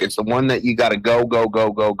cherry pick. It's the one that you got to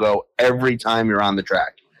go every time you're on the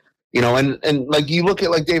track. And like you look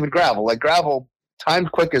at like David Gravel. Like Gravel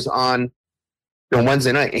timed quickest on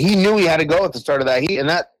Wednesday night. He knew he had to go at the start of that heat, and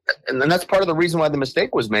that's part of the reason why the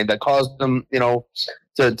mistake was made that caused him,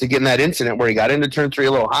 to get in that incident where he got into turn 3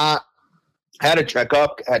 a little hot, had to check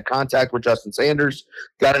up, had contact with Justin Sanders,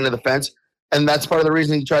 got into the fence, and that's part of the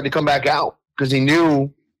reason he tried to come back out because he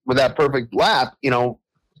knew with that perfect lap,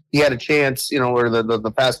 he had a chance, or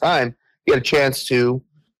the fast time, he had a chance to,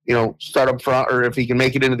 start up front, or if he can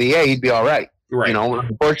make it into the A, he'd be all right. Right.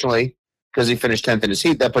 Unfortunately, because he finished 10th in his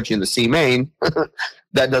heat, that puts you in the C main.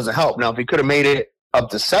 That doesn't help. Now, if he could have made it up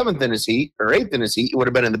to 7th in his heat or 8th in his heat, he would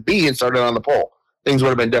have been in the B and started on the pole. Things would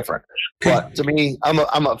have been different. But to me, I'm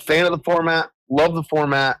a fan of the format, love the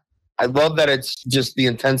format. I love that it's just the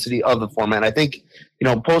intensity of the format. I think,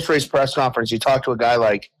 post-race press conference, you talk to a guy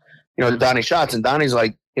like, Donnie Schatz, and Donnie's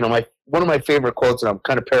like, one of my favorite quotes, and I'm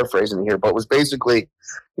kind of paraphrasing here, but was basically,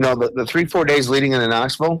 the 3-4 days leading into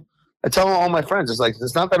Knoxville, I tell all my friends, it's like,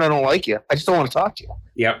 it's not that I don't like you. I just don't want to talk to you.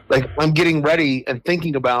 Yep. Like, I'm getting ready and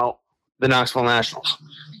thinking about the Knoxville Nationals.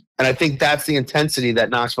 And I think that's the intensity that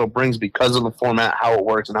Knoxville brings because of the format, how it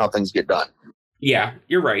works, and how things get done. Yeah,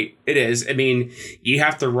 you're right. It is. I mean, you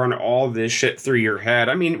have to run all this shit through your head.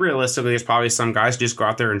 I mean, realistically, there's probably some guys who just go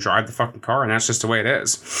out there and drive the fucking car, and that's just the way it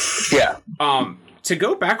is. Yeah. To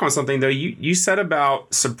go back on something, though, you said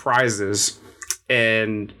about surprises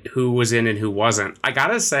and who was in and who wasn't. I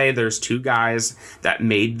gotta say, there's 2 guys that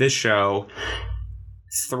made the show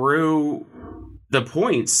through the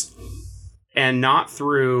points and not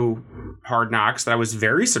through Hard Knocks that I was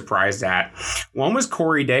very surprised at. One was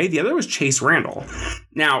Corey Day. The other was Chase Randall.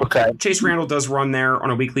 Now, Chase Randall does run there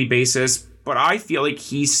on a weekly basis, but I feel like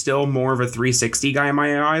he's still more of a 360 guy in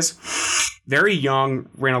my eyes. Very young,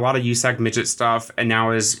 ran a lot of USAC midget stuff, and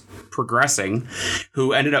now is progressing,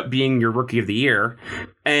 who ended up being your rookie of the year.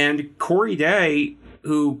 And Corey Day,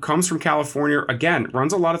 who comes from California, again,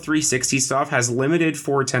 runs a lot of 360 stuff, has limited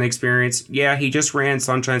 410 experience. Yeah, he just ran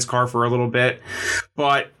Sunshine's car for a little bit,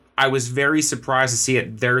 but I was very surprised to see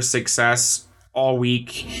their success all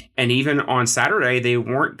week. And even on Saturday, they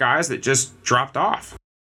weren't guys that just dropped off.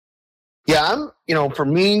 Yeah, for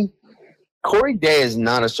me, Corey Day is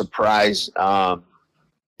not a surprise. And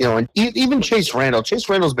even Chase Randall. Chase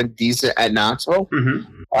Randall's been decent at Knoxville.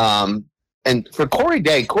 Mm-hmm. And for Corey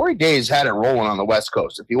Day's had it rolling on the West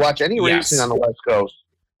Coast. If you watch any racing on the West Coast,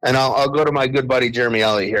 and I'll go to my good buddy Jeremy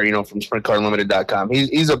Elliott here, from SprintCarUnlimited.com.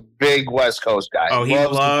 He's a big West Coast guy. Oh, he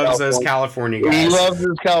loves those California guys. He loves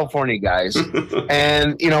those California guys.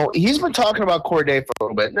 And, he's been talking about Corey Day for a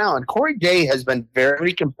little bit now, and Corey Day has been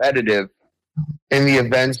very competitive in the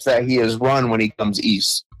events that he has run when he comes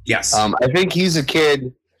east. Yes. I think he's a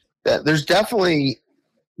kid that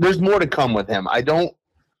there's more to come with him. I don't,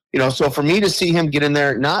 so for me to see him get in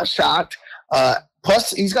there, not shocked. Plus,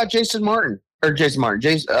 he's got Jason Myers. Jason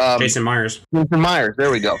Myers.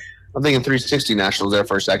 There we go. I'm thinking 360 Nationals there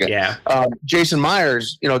for a second. Yeah. Jason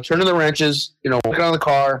Myers, turning the wrenches, working on the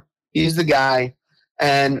car. He's the guy.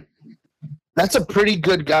 And that's a pretty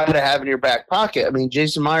good guy to have in your back pocket. I mean,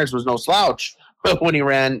 Jason Myers was no slouch when he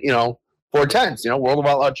ran, 410s, World of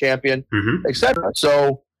Outlaw champion, etc.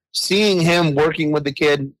 So seeing him working with the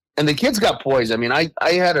kid, and the kid's got poise. I mean, I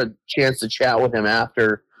had a chance to chat with him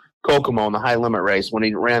after Kokomo in the high limit race when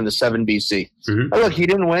he ran the 7BC. Oh, look, he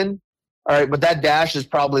didn't win. All right, but that dash is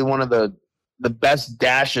probably one of the best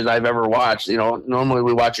dashes I've ever watched. Normally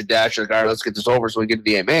we watch a dash like, all right, let's get this over so we get to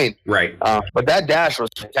the A main. Right. But that dash was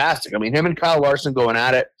fantastic. I mean, him and Kyle Larson going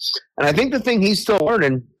at it. And I think the thing he's still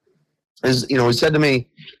learning is, he said to me,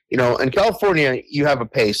 in California, you have a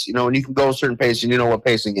pace, and you can go a certain pace and you know what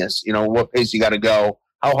pacing is, what pace you got to go,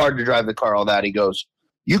 how hard to drive the car, all that. He goes,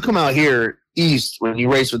 you come out here east when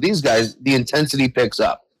you race with these guys, the intensity picks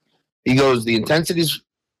up. He goes, the intensity's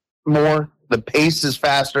more, the pace is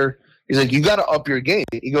faster. He's like, you got to up your game.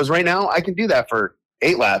 He goes, right now, I can do that for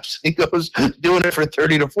 8 laps. He goes, doing it for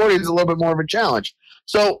 30 to 40 is a little bit more of a challenge.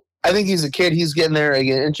 So I think he's a kid. He's getting there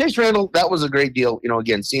again. And Chase Randall, that was a great deal.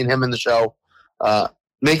 Again, seeing him in the show,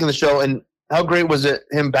 making the show. And how great was it,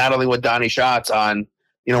 him battling with Donnie Schatz on,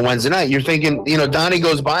 Wednesday night? You're thinking, Donnie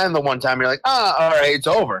goes by him the one time. You're like, all right, it's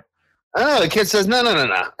over. The kid says, no.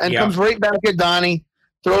 And comes right back at Donnie,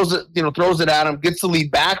 throws it at him, gets the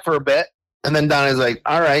lead back for a bit. And then Donnie's like,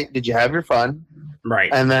 all right, did you have your fun?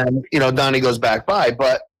 Right. And then, Donnie goes back by.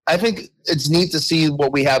 But I think it's neat to see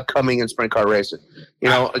what we have coming in sprint car racing.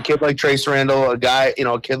 A kid like Trace Randall,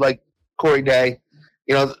 a kid like Corey Day.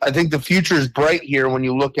 I think the future is bright here when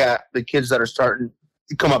you look at the kids that are starting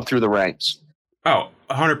to come up through the ranks. Oh,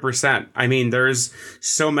 100%. I mean, there's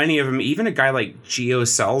so many of them. Even a guy like Gio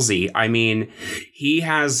Scelzi. I mean, he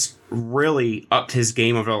has really upped his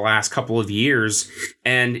game over the last couple of years.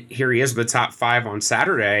 And here he is with the top 5 on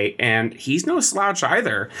Saturday. And he's no slouch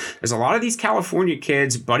either. There's a lot of these California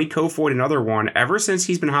kids, Buddy Kofoid, another one, ever since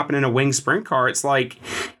he's been hopping in a wing sprint car, it's like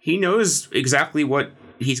he knows exactly what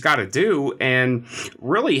he's got to do and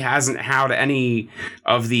really hasn't had any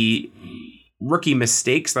of the rookie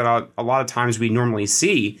mistakes that a lot of times we normally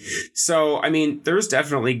see. So, I mean, there's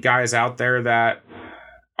definitely guys out there that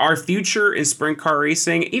our future in sprint car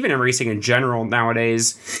racing, even in racing in general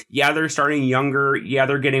nowadays, yeah, they're starting younger. Yeah,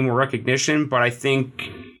 they're getting more recognition. But I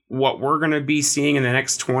think what we're going to be seeing in the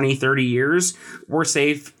next 20, 30 years, we're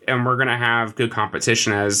safe and we're going to have good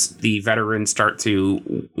competition as the veterans start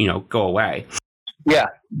to, go away. Yeah.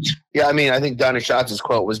 Yeah, I mean, I think Donnie Schatz's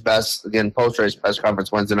quote was best, again, post-race press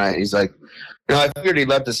conference Wednesday night. He's like, I figured he'd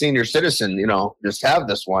let the senior citizen, just have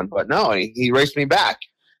this one. But no, he raced me back.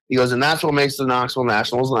 He goes, and that's what makes the Knoxville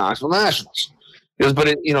Nationals the Knoxville Nationals. He goes, but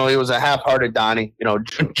it was a half-hearted Donnie,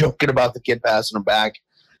 joking about the kid passing him back.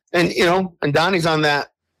 And, and Donnie's on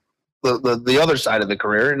that, the other side of the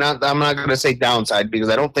career. I'm not going to say downside because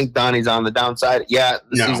I don't think Donnie's on the downside. Yeah,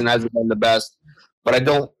 the season hasn't been the best, but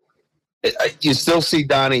you still see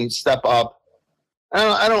Donnie step up.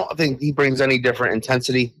 I don't think he brings any different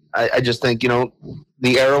intensity. I just think,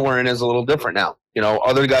 the era we're in is a little different now.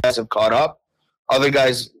 Other guys have caught up. Other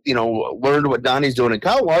guys, learned what Donnie's doing. And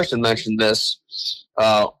Kyle Larson mentioned this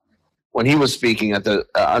when he was speaking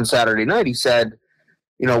on Saturday night. He said,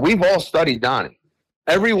 we've all studied Donnie.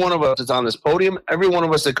 Every one of us that's on this podium, every one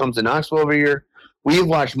of us that comes to Knoxville every year, we've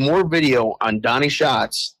watched more video on Donnie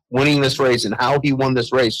Schatz winning this race and how he won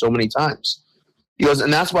this race so many times. He goes,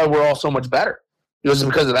 and that's why we're all so much better. He goes,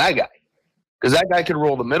 because of that guy. Because that guy could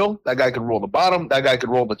roll the middle, that guy could roll the bottom, that guy could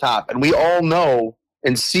roll the top. And we all know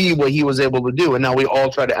and see what he was able to do. And now we all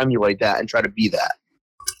try to emulate that and try to be that.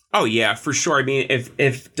 Oh, yeah, for sure. I mean,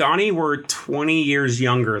 if Donnie were 20 years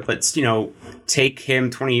younger, let's, take him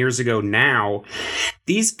 20 years ago now,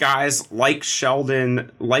 these guys like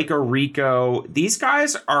Sheldon, like Rico, these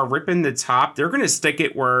guys are ripping the top. They're going to stick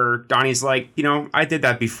it where Donnie's like, I did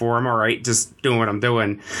that before. I'm all right, just doing what I'm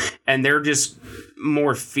doing. And they're just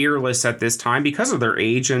more fearless at this time because of their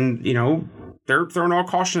age and, they're throwing all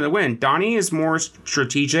caution to the wind. Donnie is more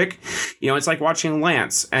strategic. It's like watching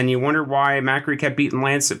Lance, and you wonder why Macri kept beating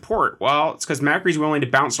Lance at Port. Well, it's because Macri's willing to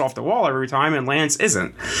bounce it off the wall every time, and Lance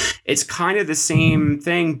isn't. It's kind of the same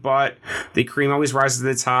thing, but the cream always rises to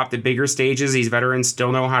the top. The bigger stages, these veterans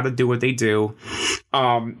still know how to do what they do.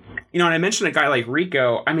 And I mentioned a guy like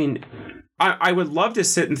Rico. I mean, I would love to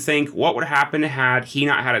sit and think what would happen had he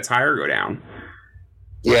not had a tire go down.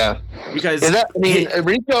 Yeah. Because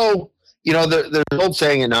Rico... there's an old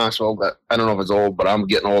saying in Knoxville that I don't know if it's old, but I'm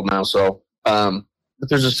getting old now. So, but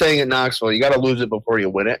there's a saying in Knoxville, you got to lose it before you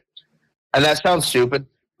win it. And that sounds stupid.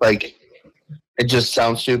 Like, it just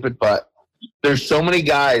sounds stupid, but there's so many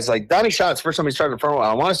guys like Donnie Schatz. First time he started in front of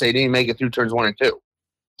I want to say he didn't make it through turns 1 and 2.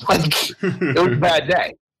 Like, it was a bad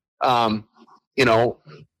day.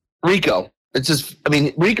 Rico,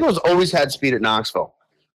 Rico's always had speed at Knoxville,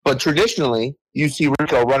 but traditionally you see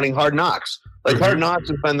Rico running Hard Knocks. Like, Hard Knocks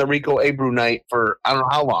has been the Rico Abreu night for I don't know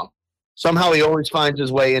how long. Somehow he always finds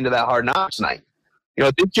his way into that Hard Knocks night.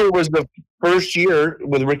 This year was the first year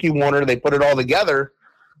with Ricky Warner. They put it all together,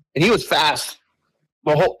 and he was fast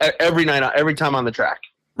every night, every time on the track.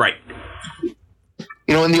 Right.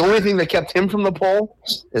 And the only thing that kept him from the pole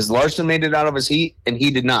is Larson made it out of his heat, and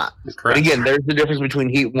he did not. Correct. And again, there's the difference between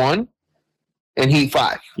heat 1 and heat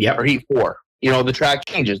 5 or heat 4. The track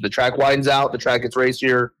changes. The track widens out. The track gets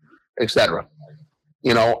racier, etc.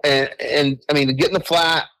 And I mean, to get in the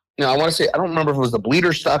flat, I want to say, I don't remember if it was the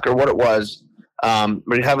bleeder stuck or what it was, but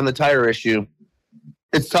you're having the tire issue.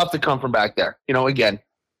 It's tough to come from back there. Again,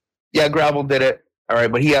 yeah, Gravel did it. All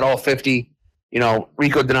right. But he had all 50.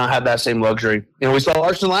 Rico did not have that same luxury. We saw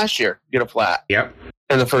Larson last year get a flat. Yep.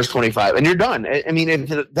 In the first 25, and you're done. I mean, if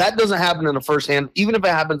that doesn't happen in the first hand, even if it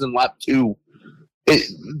happens in lap 2,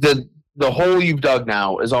 the hole you've dug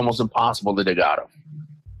now is almost impossible to dig out of.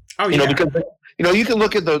 Oh, yeah. Because you can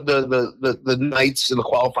look at the nights and the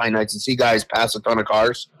qualifying nights and see guys pass a ton of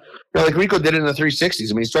cars. Like Rico did it in the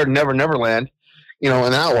 360s. I mean, he started Neverland, in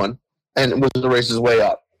that one, and was the races way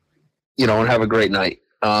up, and have a great night.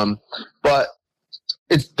 But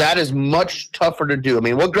that is much tougher to do. I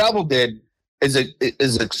mean, what Gravel did is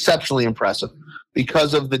exceptionally impressive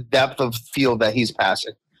because of the depth of field that he's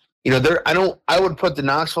passing. I would put the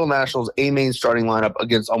Knoxville Nationals A main starting lineup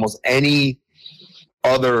against almost any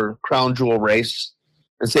other crown jewel race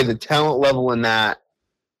and say the talent level in that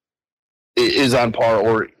is on par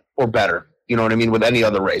or better. You know what I mean? With any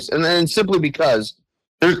other race. And then simply because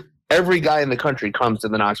every guy in the country comes to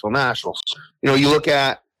the Knoxville Nationals. You look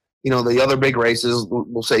at, the other big races,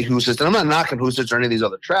 we'll say Houston, and I'm not knocking Houston or any of these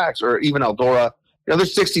other tracks or even Eldora.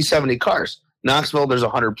 There's 60, 70 cars. Knoxville, there's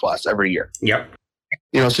 100 plus every year. Yep.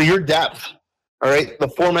 So your depth, all right, the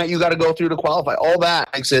format you got to go through to qualify, all that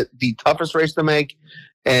makes it the toughest race to make.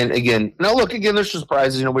 And again, there's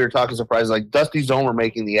surprises. We were talking surprises like Dusty Zomer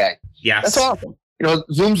making the A. Yes. That's awesome.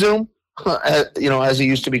 Zoom, as it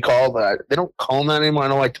used to be called. They don't call him that anymore. I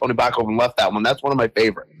know like Tony Bachhoven left that one. That's one of my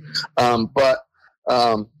favorite.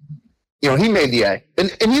 He made the A.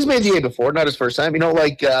 And he's made the A before, not his first time.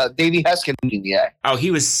 Like Davey Heskin making the A. Oh,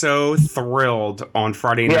 he was so thrilled on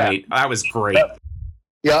Friday night. That was great.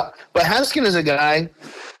 Yeah, but Heskin is a guy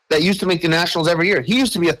that used to make the Nationals every year. He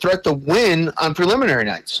used to be a threat to win on preliminary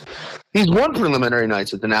nights. He's won preliminary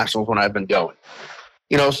nights at the Nationals when I've been going.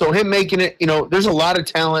 So him making it, there's a lot of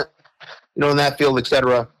talent, in that field, et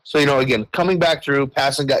cetera. So, again, coming back through,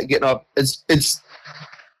 passing, getting up, it's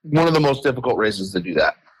one of the most difficult races to do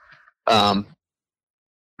that.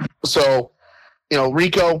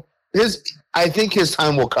 Rico, I think his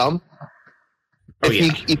time will come.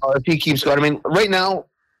 If he keeps going. I mean, right now,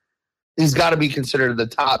 he's got to be considered the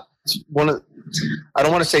top I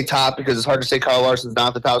don't want to say top because it's hard to say Kyle Larson's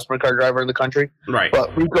not the top sprint car driver in the country. Right.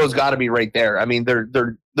 But Rico's got to be right there. I mean, they're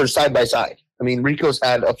side by side. I mean, Rico's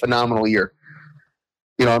had a phenomenal year.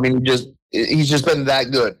 He's just been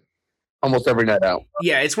that good almost every night out.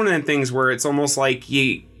 Yeah, it's one of them things where it's almost like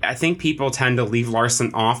I think people tend to leave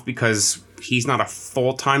Larson off because he's not a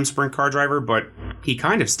full-time sprint car driver, but he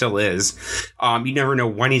kind of still is. You never know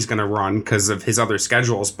when he's going to run because of his other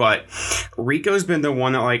schedules, but Rico's been the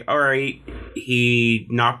one that all right, he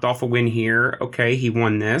knocked off a win here. Okay, he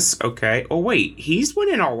won this. Okay. Oh, wait, he's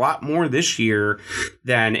winning a lot more this year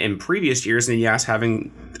than in previous years, and yes,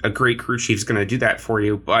 having a great crew chief is going to do that for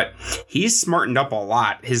you, but he's smartened up a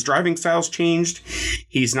lot. His driving style's changed.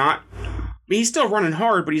 He's still running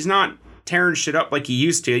hard, but he's not tearing shit up like he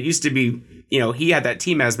used to. It used to be, he had that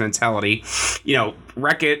team as mentality,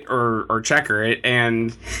 wreck it or checker it.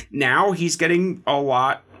 And now he's getting a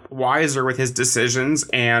lot wiser with his decisions.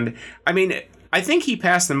 And I mean, I think he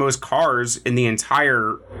passed the most cars in the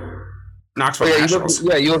entire Knoxville Nationals.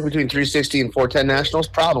 You look between 360 and 410 Nationals,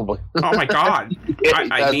 probably. Oh my God.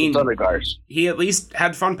 I mean, cars. He at least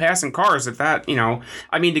had fun passing cars. If that,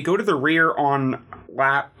 I mean, to go to the rear on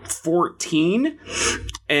lap 14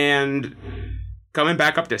 and coming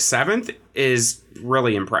back up to 7th is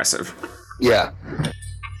really impressive. Yeah.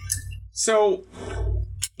 So,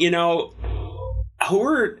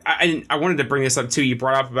 I wanted to bring this up too. You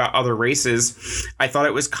brought up about other races. I thought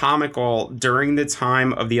it was comical during the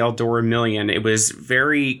time of the Eldora Million. It was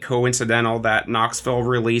very coincidental that Knoxville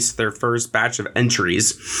released their first batch of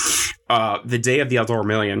entries the day of the Eldora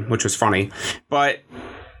Million, which was funny. But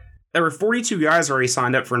there were 42 guys already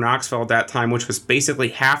signed up for Knoxville at that time, which was basically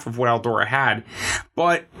half of what Eldora had.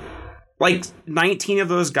 But 19 of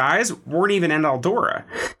those guys weren't even in Eldora.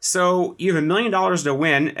 So you have $1 million to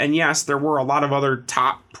win. And yes, there were a lot of other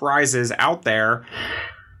top prizes out there.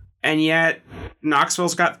 And yet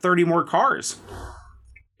Knoxville's got 30 more cars.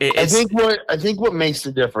 I think what makes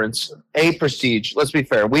the difference, prestige. Let's be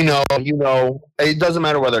fair. We know, it doesn't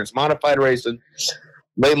matter whether it's modified racing,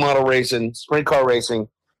 late model racing, sprint car racing,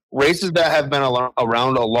 races that have been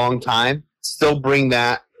around a long time still bring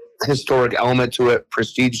that historic element to it,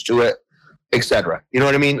 prestige to it, etc. You know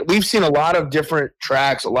what I mean? We've seen a lot of different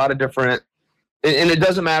tracks, a lot of different, and it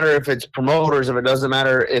doesn't matter if it's promoters, if it doesn't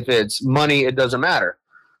matter if it's money, it doesn't matter.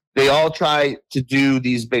 They all try to do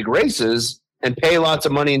these big races and pay lots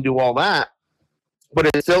of money and do all that, but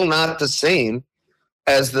it's still not the same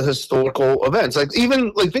as the historical events.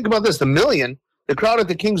 Think about this, the Million, the crowd at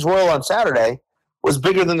the King's Royal on Saturday was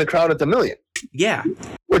bigger than the crowd at the Million. Yeah.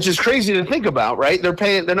 Which is crazy to think about, right?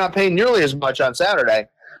 They're not paying nearly as much on Saturday,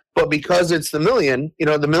 but because it's the Million,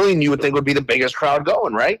 the Million you would think would be the biggest crowd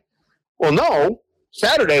going, right? Well, no,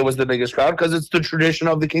 Saturday was the biggest crowd because it's the tradition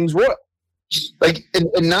of the King's Royal. Like,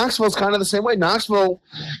 and Knoxville's kind of the same way. Knoxville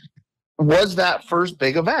was that first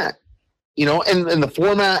big event, you know, and the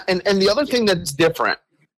format. And the other thing that's different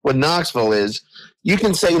with Knoxville is you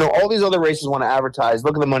can say, you know, all these other races want to advertise.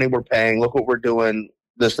 Look at the money we're paying. Look what we're doing,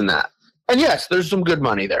 this and that. And yes, there's some good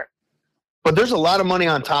money there. But there's a lot of money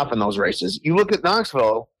on top in those races. You look at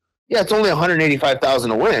Knoxville, yeah, it's only $185,000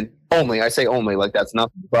 to win. Only, I say only, like that's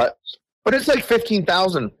nothing. But it's like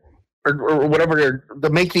 $15,000 or whatever to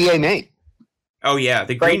make the A main. Oh yeah,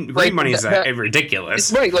 the green money is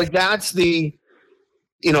ridiculous. Right, like that's the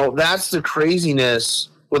craziness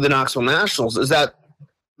with the Knoxville Nationals is that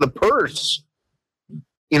the purse,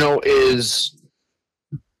 you know, is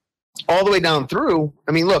all the way down through.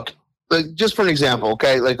 I mean, look, like, just for an example,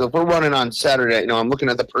 okay, like if we're running on Saturday, you know, I'm looking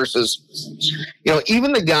at the purses, you know,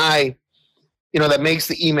 even the guy, you know, that makes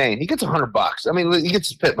the E-main, he gets $100. I mean, he gets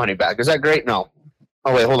his pit money back. Is that great? No.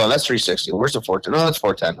 Oh wait, hold on. That's $360. Where's the 410? No, that's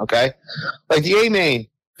 $410. Okay, like the A main,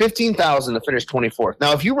 $15,000 to finish 24th.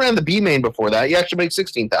 Now, if you ran the B main before that, you actually make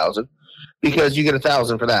 $16,000 because you get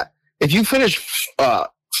 $1,000 for that. If you finish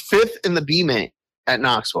fifth in the B main at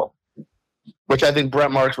Knoxville, which I think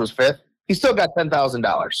Brent Marks was fifth, he still got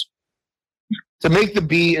 $10,000. To make the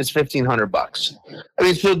B is $1,500. I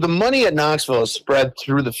mean, so the money at Knoxville is spread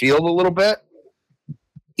through the field a little bit.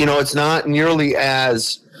 You know, it's not nearly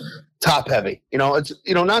as top heavy. You know, it's,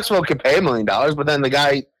 you know, Knoxville could pay $1 million, but then the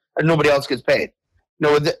guy, nobody else gets paid.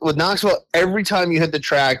 You know, with Knoxville, every time you hit the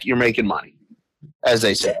track, you're making money, as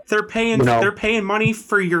they say. They're paying money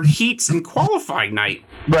for your heats and qualifying night.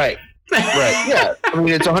 Right. Right. Yeah. I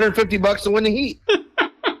mean, it's $150 to win the heat.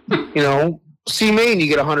 You know, C main, you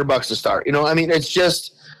get $100 to start. You know, I mean, it's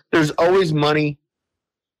just there's always money.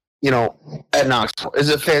 You know, at Knoxville, is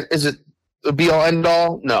it the be all end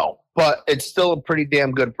all? No. But it's still a pretty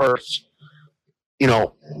damn good purse, you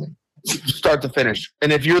know, start to finish.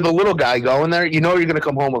 And if you're the little guy going there, you know you're going to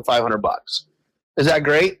come home with $500. Is that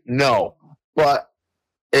great? No. But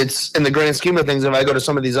it's in the grand scheme of things, if I go to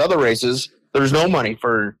some of these other races, there's no money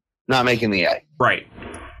for not making the A. Right.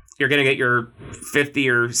 You're going to get your $50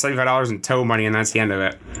 or $75 in tow money, and that's the end of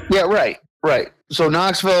it. Yeah, right. Right. So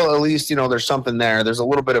Knoxville, at least, you know, there's something there. There's a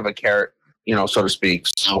little bit of a carrot, you know, so to speak.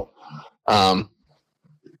 So,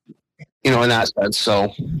 you know, in that sense.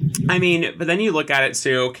 So, I mean, but then you look at it,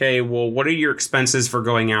 say, okay, well, what are your expenses for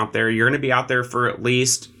going out there? You're going to be out there for at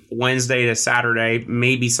least Wednesday to Saturday.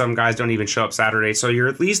 Maybe some guys don't even show up Saturday. So you're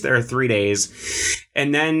at least there 3 days.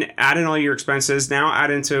 And then add in all your expenses. Now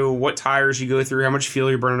add into what tires you go through, how much fuel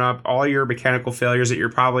you're burning up, all your mechanical failures that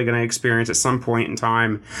you're probably going to experience at some point in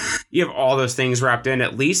time. You have all those things wrapped in.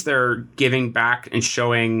 At least they're giving back and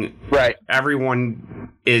showing right.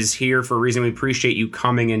 Everyone is here for a reason. We appreciate you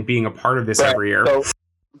coming and being a part of this every year.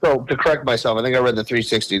 So to correct myself, I think I read the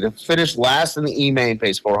 360. To finish last in the E main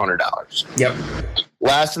pays $400. Yep.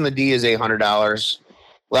 Last in the D is $800.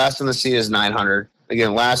 Last in the C is $900.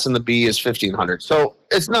 Again, last in the B is $1,500. So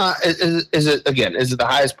it's not. Is it the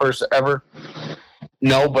highest purse ever?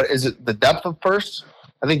 No, but is it the depth of purse?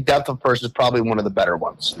 I think depth of purse is probably one of the better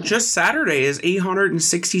ones. Just Saturday is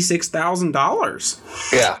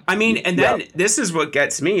 $866,000. Yeah. I mean, and then this is what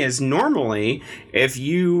gets me is normally if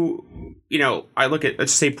you know, I look at,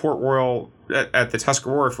 let's say Port Royal at the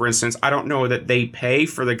Tuscarora, for instance, I don't know that they pay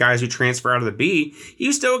for the guys who transfer out of the B.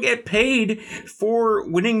 You still get paid for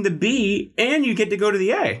winning the B, and you get to go to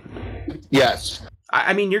the A. Yes.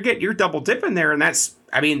 I mean, you're double dipping there, and that's,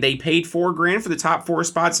 I mean, they paid $4,000 for the top 4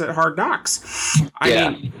 spots at Hard Knocks. I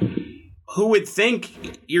mean, who would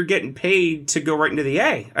think you're getting paid to go right into the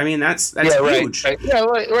A? I mean, that's huge. Right. Yeah,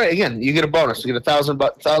 right. Again, you get a bonus. You get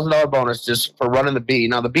 $1,000 bonus just for running the B.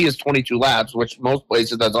 Now the B is 22 laps, which most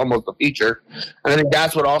places that's almost a feature. And I think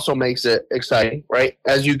that's what also makes it exciting, right?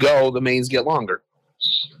 As you go, the mains get longer.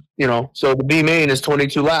 You know, so the B main is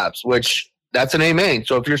 22 laps, which that's an A main.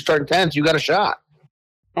 So if you're starting 10th, you got a shot.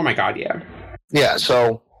 Oh my God, yeah. Yeah.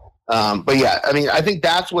 So, but yeah, I mean, I think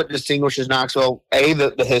that's what distinguishes Knoxville. A,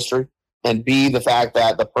 the history. And B, the fact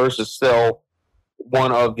that the purse is still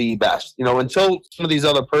one of the best. You know, until some of these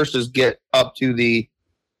other purses get up to the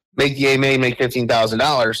make the A main make $15,000.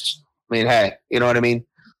 I mean, hey, you know what I mean?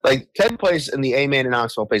 Like 10th place in the A main in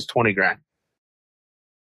Knoxville pays $20,000.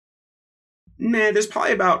 Man, there's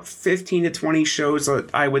probably about 15 to 20 shows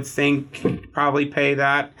that I would think probably pay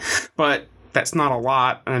that, but that's not a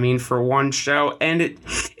lot. I mean, for one show, and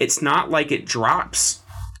it's not like it drops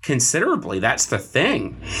considerably. That's the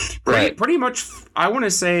thing. Pretty much, I want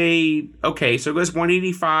to say, okay, so it goes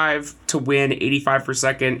 185 to win, 85 per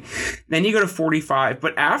second. Then you go to 45.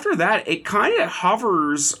 But after that, it kind of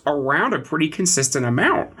hovers around a pretty consistent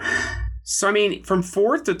amount. So, I mean, from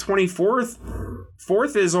 4th to 24th,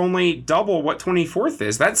 4th is only double what 24th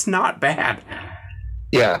is. That's not bad.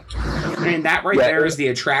 Yeah. I mean, that there is the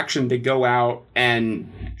attraction to go out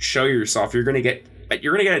and show yourself. You're gonna get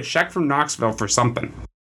a check from Knoxville for something.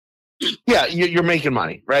 Yeah, you're making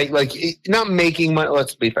money, right? Like, not making money.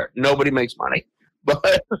 Let's be fair. Nobody makes money,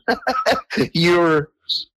 but you're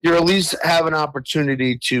at least have an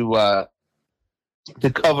opportunity to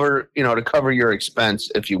cover your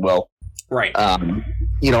expense, if you will. Right. And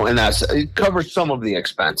it covers some of the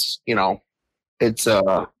expense. It's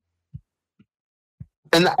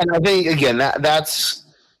and I think again that's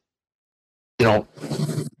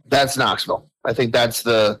Knoxville. I think that's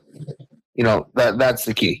the that's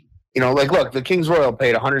the key. Look, the Kings Royal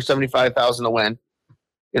paid $175,000 to win,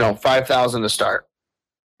 $5,000 to start.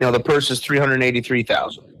 The purse is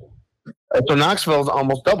 $383,000. So Knoxville's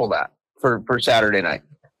almost double that for Saturday night.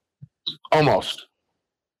 Almost.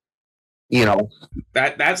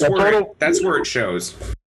 That's where it shows.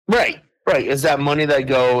 Right. Is that money that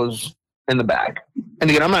goes in the bag. And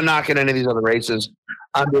again, I'm not knocking any of these other races.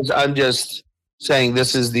 I'm just saying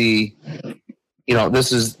this is the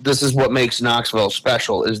this is what makes Knoxville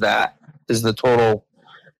special, is the total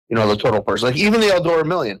purse. Like even the Eldora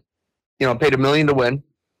Million, paid $1 million to win.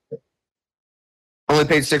 Only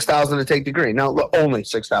paid $6,000 to take the green. Now only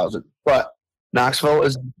 $6,000, but Knoxville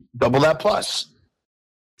is double that plus.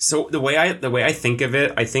 So the way I think of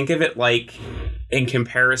it like in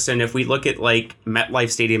comparison, if we look at like MetLife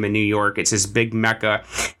Stadium in New York, it's this big mecca,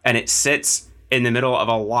 and it sits in the middle of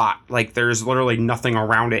a lot. Like there's literally nothing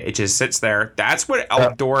around it. It just sits there. That's what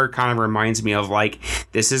Eldora kind of reminds me of. Like,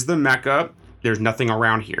 this is the mecca. There's nothing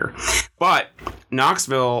around here. But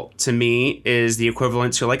Knoxville, to me, is the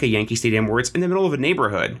equivalent to like a Yankee Stadium, where it's in the middle of a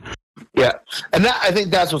neighborhood. Yeah. And I think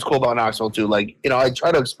that's what's cool about Knoxville too. Like, I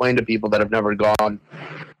try to explain to people that have never gone,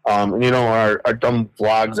 our dumb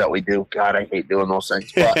vlogs that we do. God, I hate doing those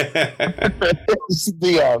things. But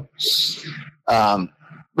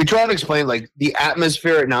we try to explain, like, the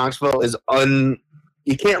atmosphere at Knoxville is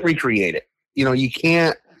you can't recreate it. You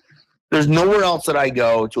can't. There's nowhere else that I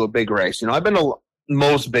go to a big race. I've been to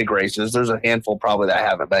most big races. There's a handful probably that I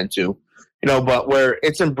haven't been to, but where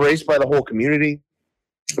it's embraced by the whole community.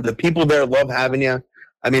 The people there love having you.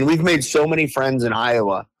 I mean, we've made so many friends in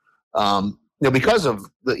Iowa, because of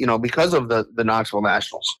the Knoxville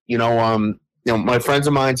Nationals. My friends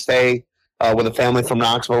of mine stay with a family from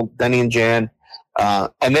Knoxville, Denny and Jan,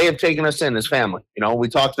 and they have taken us in as family. We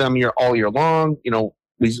talk to them all year long.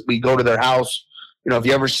 We go to their house. If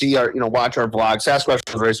you ever see watch our vlog, Sasquatch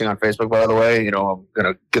is Racing on Facebook, by the way. I'm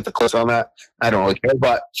gonna get the clips on that. I don't really care,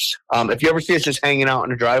 but if you ever see us just hanging out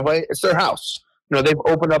in the driveway, it's their house. They've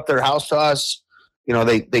opened up their house to us.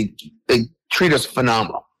 They treat us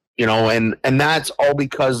phenomenal. And that's all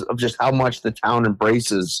because of just how much the town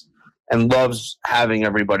embraces and loves having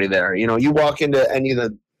everybody there. You walk into any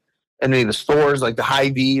of the stores, like the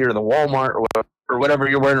Hy-Vee or the Walmart or whatever,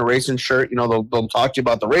 you're wearing a racing shirt, they'll talk to you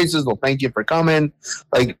about the races. They'll thank you for coming.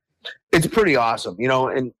 Like, it's pretty awesome,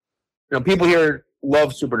 and people here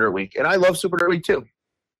love Super Dirt Week, and I love Super Dirt Week too,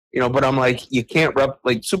 but I'm like, you can't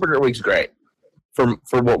Super Dirt Week's great for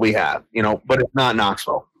what we have, but it's not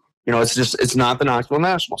Knoxville. It's not the Knoxville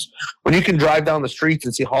Nationals. When you can drive down the streets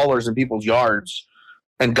and see haulers in people's yards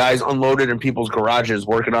and guys unloaded in people's garages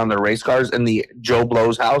working on their race cars in the Joe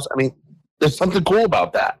Blow's house, I mean, there's something cool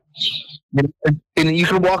about that. And you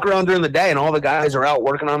can walk around during the day and all the guys are out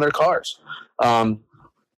working on their cars.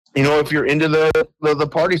 If you're into the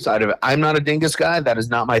party side of it, I'm not a dingus guy. That is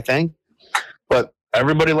not my thing. But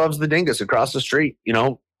everybody loves the dingus across the street.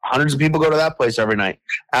 Hundreds of people go to that place every night.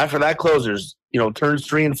 After that closes, turns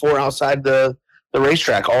 3 and 4 outside the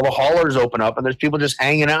racetrack, all the haulers open up and there's people just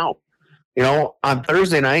hanging out. On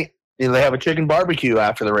Thursday night, they have a chicken barbecue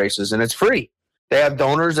after the races and it's free. They have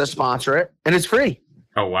donors that sponsor it and it's free.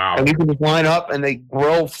 Oh, wow. And you can just line up and they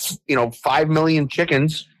grow, 5 million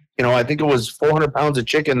chickens. I think it was 400 pounds of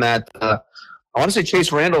chicken that I want to say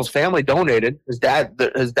Chase Randall's family donated. His dad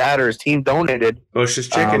or his team donated. Bush's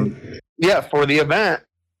chicken. For the event,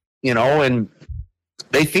 and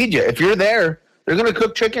they feed you. If you're there, they're going to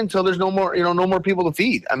cook chicken until there's no more people to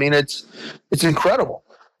feed. I mean, it's incredible.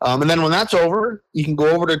 And then when that's over, you can go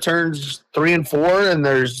over to turns 3 and 4, and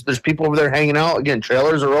there's people over there hanging out. Again,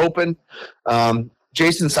 trailers are open.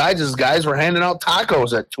 Jason Sides' guys were handing out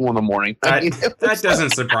tacos at 2 a.m. That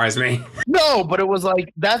doesn't surprise me. No, but it was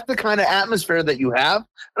like, that's the kind of atmosphere that you have.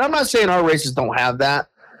 And I'm not saying our races don't have that.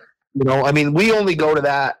 I mean, we only go to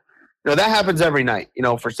that. That happens every night.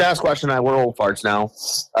 For Sasquatch and I, we're old farts now.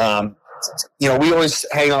 We always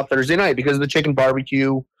hang out Thursday night because of the chicken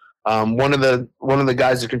barbecue. One of the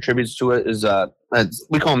guys that contributes to it is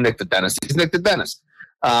we call him Nick the Dentist. He's Nick the Dentist.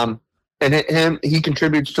 And he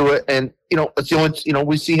contributes to it. And, it's the only,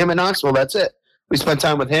 we see him in Knoxville. That's it. We spend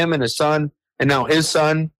time with him and his son. And now his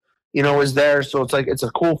son, is there. So it's like, it's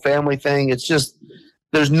a cool family thing. It's just,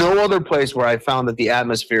 there's no other place where I found that the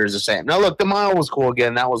atmosphere is the same. Now, look, the mile was cool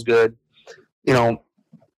again. That was good.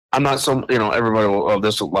 I'm not some, everybody will,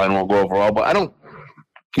 this line won't go over all, but I don't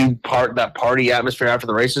do that party atmosphere after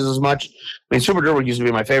the races as much. I mean, Super Dirt Week used to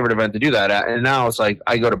be my favorite event to do that at, and now it's like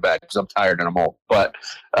I go to bed because I'm tired and I'm old. But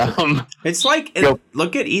it's like,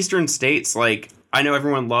 look at Eastern States. Like, I know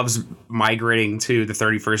everyone loves migrating to the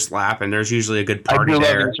 31st lap, and there's usually a good party there.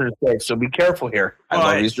 I love Eastern States, so be careful here. I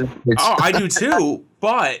love Eastern States. Oh, I do too,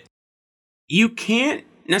 but you can't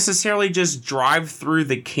necessarily just drive through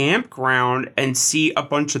the campground and see a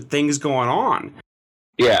bunch of things going on.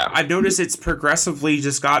 Yeah. I've noticed it's progressively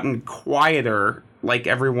just gotten quieter, like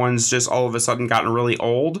everyone's just all of a sudden gotten really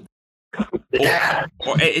old.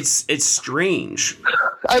 It's strange.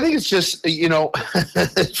 I think it's just,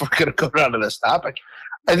 if we're going to go down to this topic,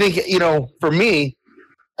 I think, for me,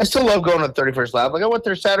 I still love going to the 31st lap. Like I went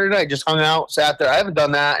there Saturday night, just hung out, sat there. I haven't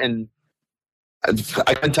done that. And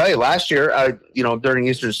I can tell you last year, during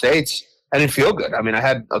Eastern States, I didn't feel good. I mean, I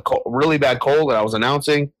had a really bad cold that I was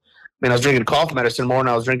announcing. I mean, I was drinking cough medicine more than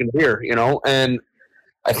I was drinking beer, and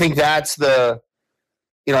I think that's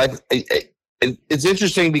it's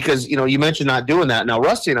interesting because, you mentioned not doing that. Now,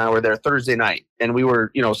 Rusty and I were there Thursday night and we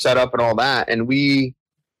were, set up and all that. And we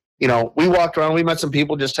walked around, we met some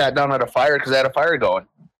people, just sat down at a fire because they had a fire going,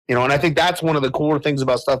 and I think that's one of the cooler things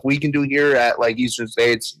about stuff we can do here at like Eastern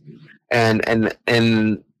States and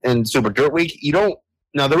Super Dirt Week.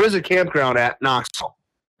 Now there is a campground at Knoxville.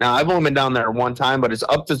 Now, I've only been down there one time, but it's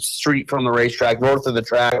up the street from the racetrack, north of the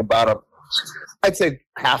track, about I'd say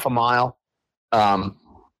half a mile. And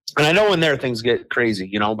I know in there things get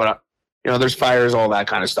crazy, but, there's fires, all that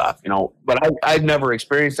kind of stuff, But I've never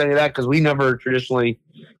experienced any of that because we never traditionally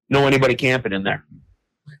know anybody camping in there.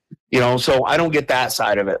 So I don't get that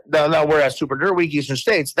side of it. Now, whereas Super Dirt Week, Eastern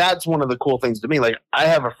States, that's one of the cool things to me. Like, I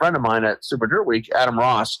have a friend of mine at Super Dirt Week, Adam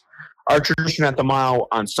Ross. Our tradition at the mile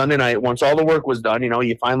on Sunday night, once all the work was done,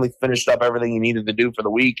 you finally finished up everything you needed to do for the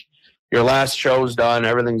week. Your last show's done,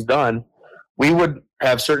 everything's done. We would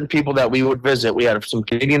have certain people that we would visit. We had some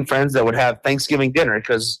Canadian friends that would have Thanksgiving dinner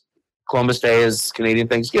because Columbus Day is Canadian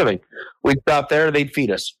Thanksgiving. We'd stop there, they'd feed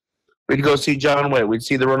us. We'd go see John Witt. We'd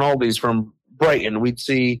see the Rinaldis from Brighton. We'd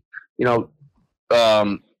see,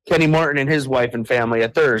 Kenny Martin and his wife and family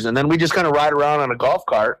at theirs. And then we just kind of ride around on a golf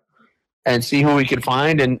cart and see who we could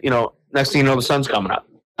find. And, next thing you know, the sun's coming up.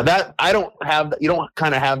 That I don't have. You don't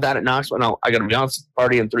kind of have that at Knoxville. No, I got to be honest.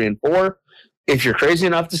 Party in 3 and 4. If you're crazy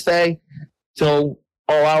enough to stay till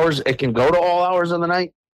all hours, it can go to all hours of the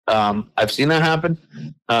night. I've seen that happen.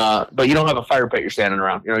 But you don't have a fire pit. You're standing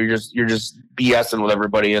around. You're just BSing with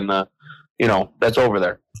everybody in the, that's over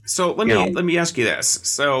there. So let me ask you this.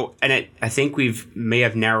 So, and I think may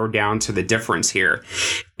have narrowed down to the difference here.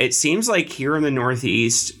 It seems like here in the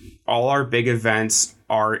Northeast, all our big events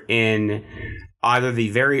are in either the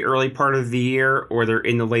very early part of the year or they're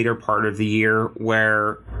in the later part of the year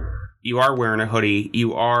where you are wearing a hoodie,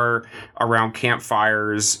 you are around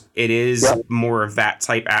campfires. It is more of that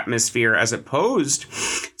type atmosphere as opposed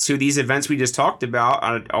to these events we just talked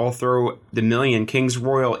about. I'll throw the Million, Kings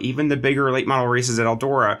Royal, even the bigger late model races at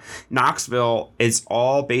Eldora. Knoxville is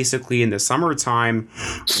all basically in the summertime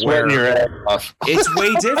where it's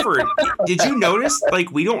way different. Did you notice, like,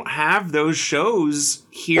 we don't have those shows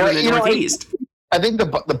here in the Northeast? I think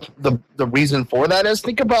the reason for that is,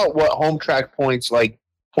 think about what home track points, like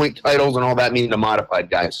point titles and all that mean to modified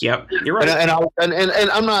guys. Yep, you're right. And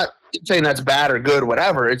I'm not saying that's bad or good,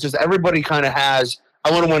 whatever. It's just everybody kind of has.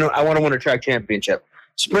 I want to win a track championship.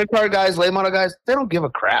 Sprint car guys, late model guys, they don't give a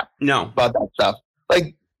crap. About that stuff.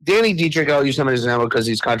 Like Danny Dietrich, I'll use him as an example because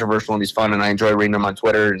he's controversial and he's fun, and I enjoy reading him on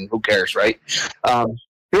Twitter. And who cares, right?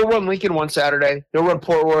 He'll run Lincoln one Saturday. He'll run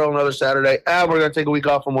Port Royal another Saturday. We're going to take a week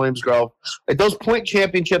off from Williams Grove. Like those point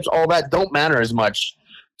championships, all that don't matter as much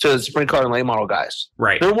to the sprint car and late model guys.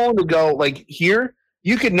 Right. They're willing to go, like here,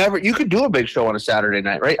 you could do a big show on a Saturday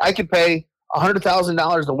night, right? I could pay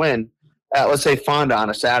 $100,000 to win at, let's say, Fonda on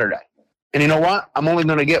a Saturday. And you know what? I'm only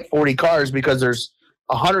going to get 40 cars because there's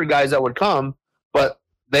 100 guys that would come, but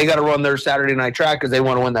they got to run their Saturday night track because they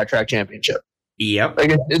want to win that track championship. Yep.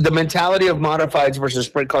 Like the mentality of modifieds versus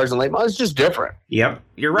sprint cars and late models is just different. Yep.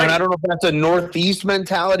 You're right. And I don't know if that's a Northeast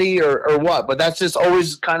mentality or what, but that's just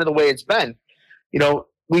always kind of the way it's been.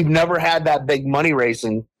 We've never had that big money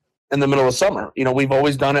racing in the middle of summer. We've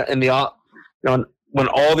always done it in the, when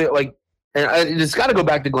all the, like, and it's got to go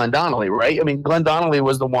back to Glenn Donnelly, right? I mean, Glenn Donnelly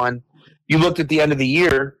was the one, you looked at the end of the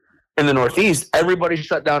year in the Northeast, everybody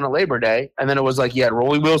shut down on Labor Day, and then it was like you had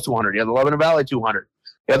Rolling Wheels 200, you had the Lebanon Valley 200,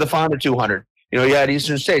 you had the Fonda 200, you had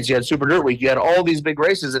Eastern States, you had Super Dirt Week, you had all these big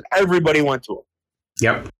races, and everybody went to them.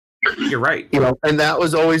 Yep, you're right. And that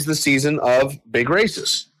was always the season of big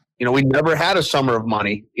races. We never had a summer of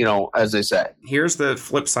money, as they say. Here's the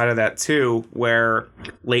flip side of that, too, where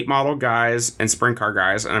late model guys and sprint car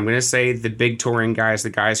guys, and I'm going to say the big touring guys,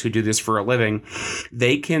 the guys who do this for a living,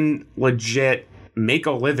 they can legit make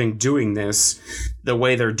a living doing this the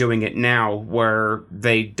way they're doing it now, where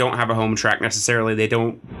they don't have a home track necessarily. They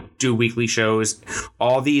don't do weekly shows.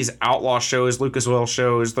 All these outlaw shows, Lucas Oil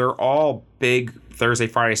shows, they're all big Thursday,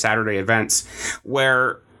 Friday, Saturday events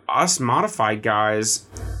where us modified guys,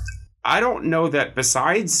 I don't know that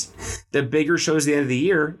besides the bigger shows at the end of the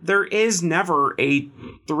year, there is never a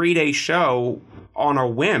 3-day show on a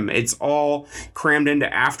whim. It's all crammed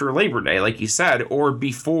into after Labor Day, like you said, or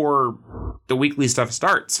before the weekly stuff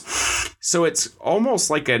starts. So it's almost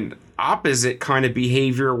like an opposite kind of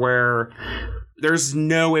behavior where there's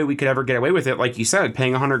no way we could ever get away with it. Like you said,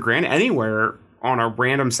 paying $100,000 anywhere on a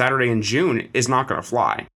random Saturday in June is not going to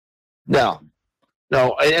fly. No.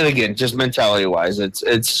 And again, just mentality wise, it's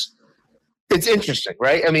interesting,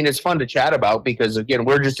 right? I mean, it's fun to chat about because, again,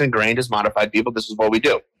 we're just ingrained as modified people. This is what we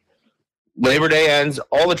do. Labor Day ends,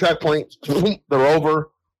 all the track points, they're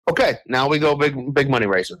over. Okay, now we go big money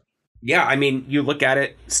racing. Yeah, I mean, you look at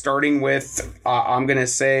it starting with, I'm going to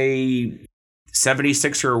say,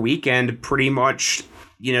 76er weekend, pretty much,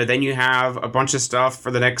 then you have a bunch of stuff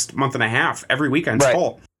for the next month and a half. Every weekend's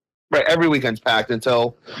full. Right, every weekend's packed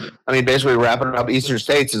until, basically wrapping it up. Eastern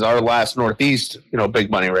States is our last Northeast, big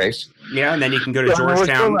money race. Yeah, and then you can go to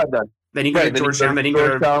Georgetown. Then you go to Georgetown. Then you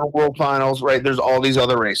go to World Finals. Right, there's all these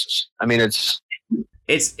other races. I mean, it's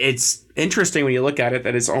interesting when you look at it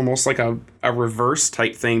that it's almost like a reverse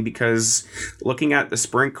type thing, because looking at the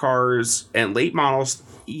sprint cars and late models,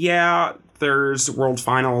 yeah, there's World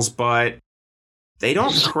Finals, but they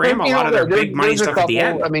don't cram a lot of their big money stuff at the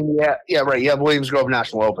end. I mean, yeah, right. You have Williams Grove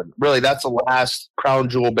National Open. Really, that's the last crown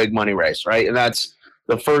jewel big money race, right? And that's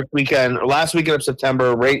the first weekend or last weekend of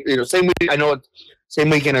September. Right, same week. I know it's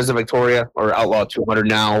same weekend as the Victoria or Outlaw 200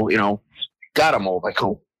 now. God, I'm old.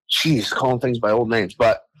 Calling things by old names,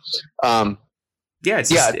 but that's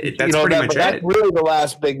pretty much that's really the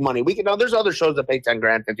last big money weekend. Now, there's other shows that pay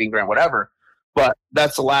 $10,000, $15,000, whatever, but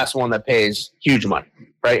that's the last one that pays huge money,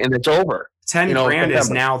 right? And it's over. $10,000 is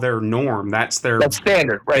now their norm. That's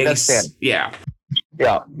standard, right? Base. That's standard.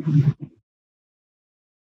 Yeah.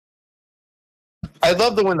 I'd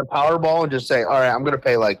love to win the Powerball and just say, all right, I'm going to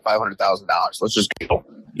pay like $500,000. Let's just go.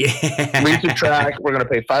 Yeah. Leave the track. We're going to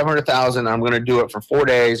pay $500,000. I'm going to do it for 4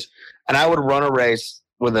 days. And I would run a race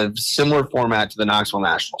with a similar format to the Knoxville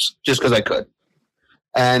Nationals just because I could.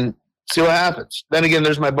 And see what happens. Then again,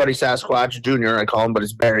 there's my buddy Sasquatch Jr. I call him, but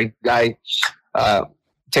it's Barry. Guy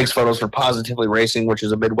takes photos for Positively Racing, which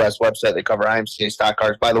is a Midwest website. They cover IMCA stock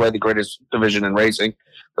cars. By the way, the greatest division in racing.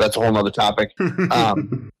 But that's a whole other topic.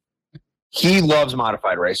 He loves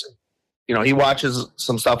modified racing. He watches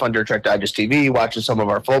some stuff on Dirt Track Digest TV. He watches some of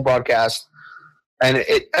our full broadcasts. And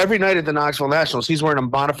every night at the Knoxville Nationals, he's wearing a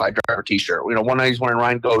modified driver T-shirt. One night he's wearing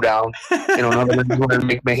Ryan Go Down. Another night he's wearing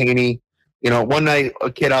Mick Mahaney. One night a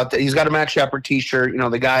kid out there, he's got a Matt Shepard T-shirt.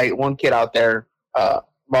 One kid out there,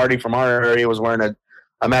 Marty from our area, was wearing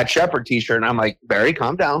a Matt Shepard T-shirt. And I'm like, Barry,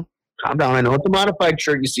 calm down. Calm down. I know it's a modified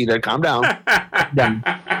shirt you see there. Calm down. Then,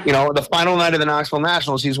 the final night of the Knoxville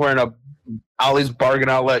Nationals, he's wearing a Ollie's Bargain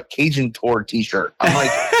Outlet Cajun Tour T-shirt. I'm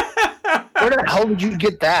like, where the hell did you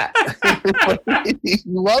get that? He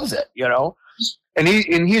loves it, And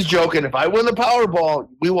he's joking. If I win the Powerball,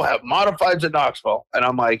 we will have modifieds at Knoxville. And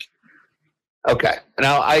I'm like, okay.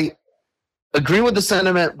 Now I agree with the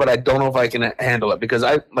sentiment, but I don't know if I can handle it because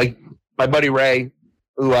my buddy Ray,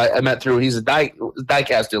 who I met through, he's a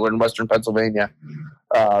diecast dealer in Western Pennsylvania.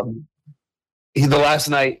 The last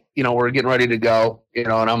night, we're getting ready to go, and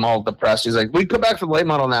I'm all depressed. He's like, we come back for the late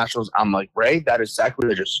model nationals. I'm like, Ray, that is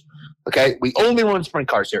sacrilegious. Okay. We only run sprint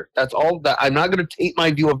cars here. That's all that I'm not going to taint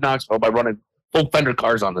my view of Knoxville by running full fender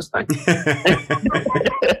cars on this thing.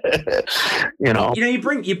 You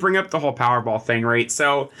bring up the whole Powerball thing, right?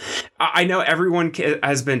 So I know everyone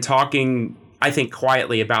has been talking, I think,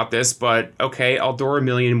 quietly about this, but okay, Eldora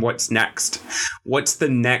Million, what's next? What's the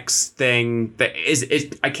next thing that is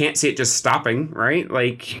I can't see it just stopping, right?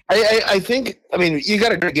 Like I think, you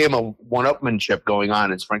got a great game of one-upmanship going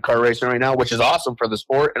on in sprint car racing right now, which is awesome for the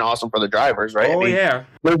sport and awesome for the drivers, right? Oh, yeah.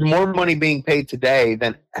 There's more money being paid today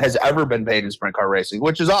than has ever been paid in sprint car racing,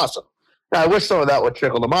 which is awesome. Now, I wish some of that would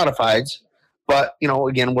trickle to modifieds, but,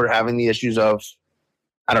 again, we're having the issues of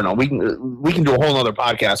I don't know. We can do a whole other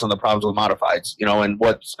podcast on the problems with modifieds, and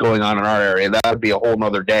what's going on in our area. That would be a whole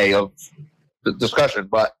other day of the discussion.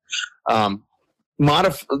 But where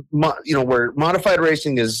modified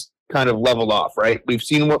racing is kind of leveled off, right? We've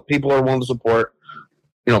seen what people are willing to support.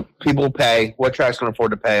 People pay, what tracks can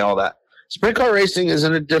afford to pay, all that. Sprint car racing is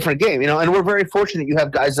in a different game, and we're very fortunate you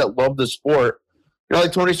have guys that love the sport.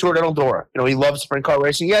 Like Tony Stewart at Eldora. He loves sprint car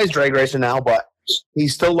racing. Yeah, he's drag racing now, but he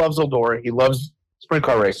still loves Eldora. He loves sprint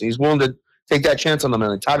car racing. He's willing to take that chance on them.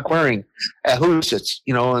 And Todd Quering at Hoosits,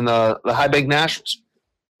 in the High Bank Nationals.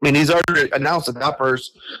 I mean, he's already announced that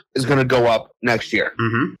purse is going to go up next year.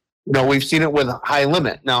 Mm-hmm. We've seen it with High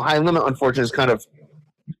Limit. Now, High Limit, unfortunately,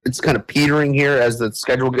 is kind of petering here as the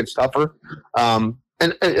schedule gets tougher. And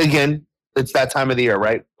again, it's that time of the year,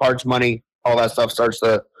 right? Parts, money, all that stuff starts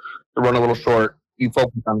to run a little short. You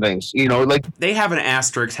focus on things, they have an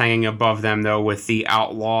asterisk hanging above them though with the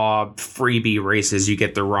outlaw freebie races you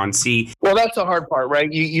get to run. See, well, that's the hard part, right?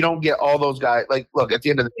 You don't get all those guys. Like, look, at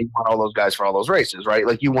the end of the day, you want all those guys for all those races, right?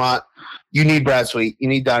 Like, you need Brad Sweet, you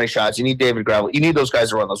need Donnie Schatz, you need David Gravel, you need those guys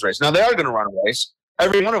to run those races. Now they are going to run a race.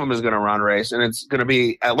 Every one of them is going to run a race, and it's going to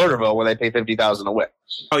be at Lernerville where they pay $50,000 a whip.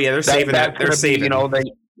 Oh yeah, they're saving that. They're saving.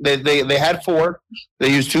 They had 4. They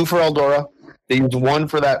used 2 for Eldora. They used 1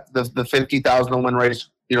 for the $50,000 win race,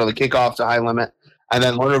 the kickoff to High Limit, and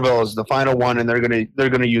then Lernerville is the final one, and they're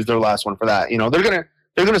gonna use their last one for that.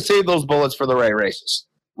 They're gonna save those bullets for the races.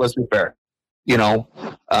 Let's be fair,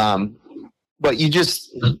 But you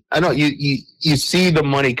see the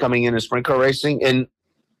money coming into sprint car racing, and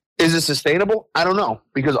is it sustainable? I don't know,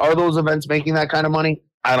 because are those events making that kind of money?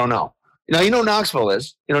 I don't know. Knoxville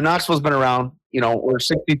is. Knoxville's been around. We're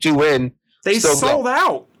 62 in. They sold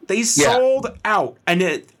out. They sold out.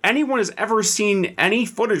 And anyone has ever seen any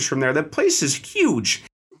footage from there, the place is huge.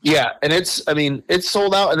 Yeah, and it's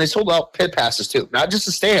sold out, and they sold out pit passes too, not just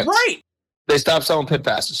the stands. Right. They stopped selling pit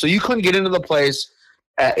passes. So you couldn't get into the place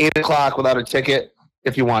at 8 o'clock without a ticket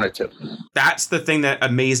if you wanted to. That's the thing that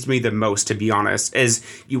amazed me the most, to be honest, is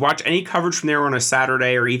you watch any coverage from there on a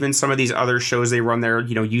Saturday or even some of these other shows they run there,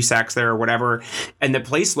 USAC's there or whatever, and the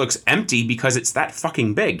place looks empty because it's that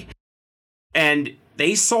fucking big. And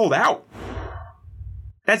they sold out.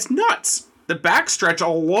 That's nuts. The backstretch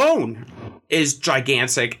alone is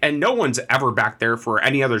gigantic, and no one's ever back there for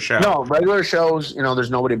any other show. No, regular shows, there's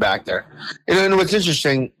nobody back there. And what's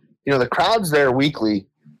interesting, the crowd's there weekly.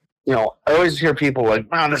 I always hear people like,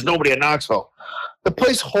 wow, there's nobody at Knoxville. The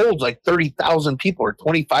place holds like 30,000 people or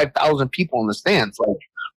 25,000 people in the stands. Like,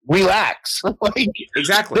 relax.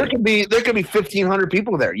 Exactly. There could be 1,500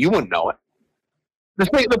 people there. You wouldn't know it.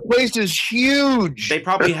 The place is huge. They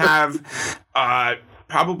probably have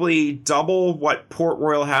probably double what Port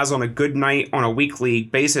Royal has on a good night on a weekly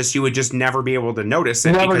basis. You would just never be able to notice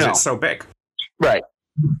it because it's so big. Right.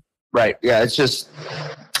 Yeah, it's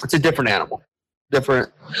a different animal.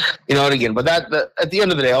 Different, and again, but at the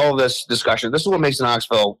end of the day, all of this discussion, this is what makes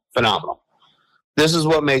Knoxville phenomenal. This is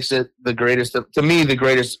what makes it the greatest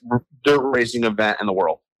dirt racing event in the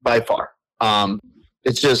world by far.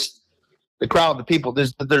 It's just the crowd, the people.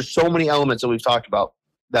 There's so many elements that we've talked about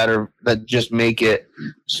that just make it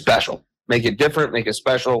special, make it different, make it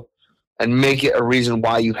special, and make it a reason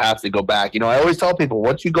why you have to go back. I always tell people,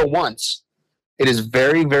 once you go once, it is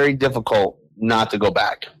very, very difficult not to go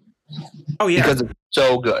back. Oh, yeah. Because it's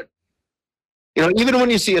so good. Even when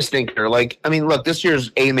you see a stinker, look, this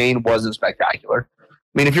year's A-Main wasn't spectacular.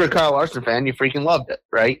 If you're a Kyle Larson fan, you freaking loved it,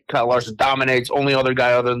 right? Kyle Larson dominates, only other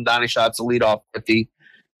guy other than Donnie Schatz to lead off 50.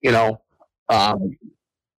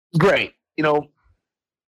 Great.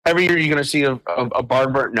 Every year you're going to see a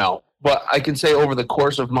barn burn? No. But I can say over the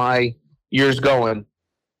course of my years going,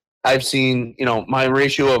 I've seen, my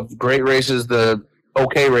ratio of great races, the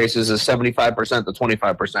okay races is 75% to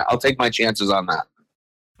 25%. I'll take my chances on that.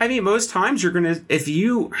 Most times you're going to, this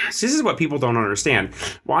is what people don't understand.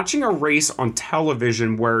 Watching a race on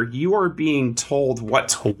television where you are being told what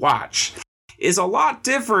to watch is a lot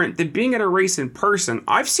different than being at a race in person.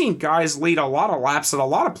 I've seen guys lead a lot of laps at a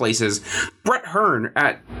lot of places. Brett Hearn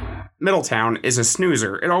at Middletown is a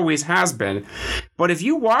snoozer. It always has been. But if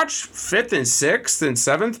you watch 5th and 6th and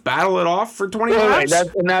 7th battle it off for 20 laps. Right.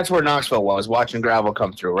 That's where Knoxville was, watching Gravel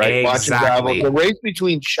come through, right? Exactly. Watching Gravel. The race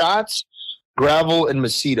between Schatz, Gravel, and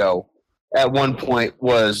Macedo at one point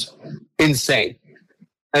was insane.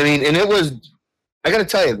 And it was, I got to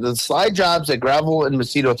tell you, the slide jobs that Gravel and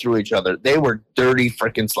Macedo threw each other, they were dirty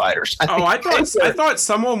freaking sliders. I thought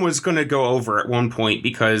someone was going to go over at one point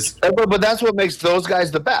because... But that's what makes those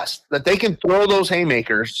guys the best, that they can throw those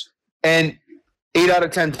haymakers, and 8 out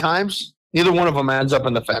of 10 times, neither one of them ends up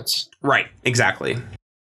in the fence. Right, exactly.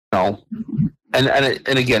 No. And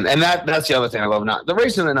again, that's the other thing I love. Not the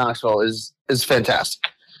racing in Knoxville is fantastic.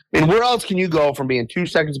 I mean, where else can you go from being 2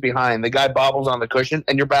 seconds behind, the guy bobbles on the cushion,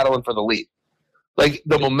 and you're battling for the lead? Like,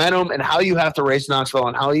 the momentum and how you have to race Knoxville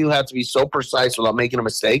and how you have to be so precise without making a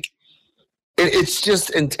mistake, it's just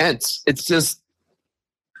intense. It's just,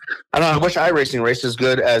 I don't know, I wish iRacing raced as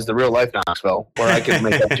good as the real life Knoxville, where I could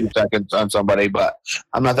make up 2 seconds on somebody, but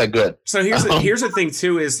I'm not that good. So here's the thing,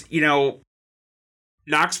 too, is,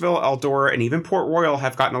 Knoxville, Eldora, and even Port Royal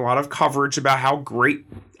have gotten a lot of coverage about how great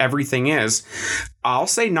everything is. I'll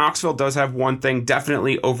say Knoxville does have one thing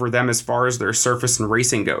definitely over them as far as their surface and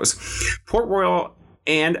racing goes. Port Royal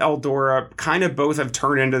and Eldora kind of both have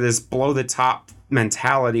turned into this blow-the-top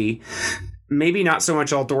mentality. Maybe not so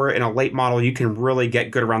much Eldora. In a late model, you can really get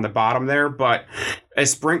good around the bottom there, but a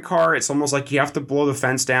sprint car, it's almost like you have to blow the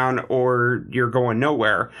fence down or you're going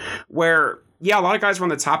nowhere. Where, yeah, a lot of guys run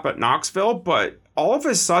the top at Knoxville, but all of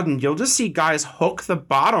a sudden, you'll just see guys hook the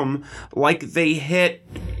bottom like they hit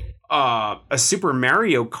a Super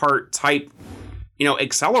Mario Kart type,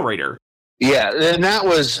 accelerator. Yeah, and that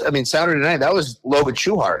was, Saturday night, that was Logan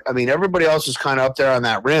Schuchart. Everybody else was kind of up there on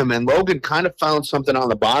that rim, and Logan kind of found something on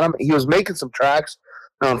the bottom. He was making some tracks.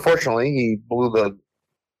 Now, unfortunately, he blew the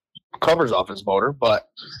covers off his motor, but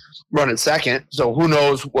running second. So who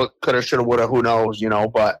knows what coulda, shoulda, woulda, who knows,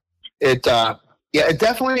 but it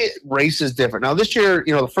definitely races different. Now, this year,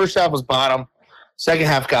 the first half was bottom. Second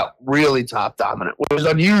half got really top dominant, which was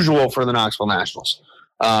unusual for the Knoxville Nationals.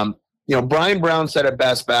 Brian Brown said it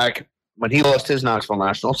best back when he lost his Knoxville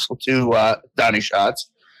Nationals to Donnie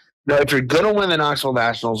Schatz. Now, if you're going to win the Knoxville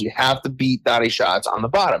Nationals, you have to beat Donnie Schatz on the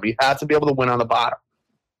bottom. You have to be able to win on the bottom.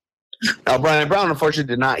 Now, Brian Brown,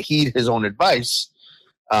 unfortunately, did not heed his own advice.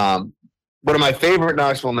 One of my favorite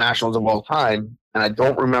Knoxville Nationals of all time, and I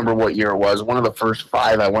don't remember what year it was, one of the first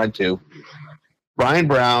 5 I went to, Brian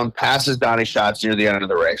Brown passes Donnie Schatz near the end of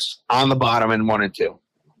the race, on the bottom in 1 and 2.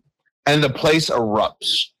 And the place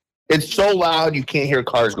erupts. It's so loud you can't hear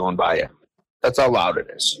cars going by you. That's how loud it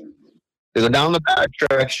is. They go down the back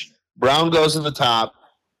stretch. Brown goes to the top.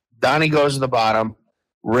 Donnie goes to the bottom.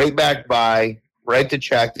 Right back by, right to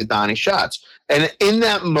check to Donnie Schatz. And in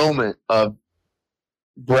that moment of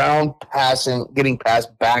Brown getting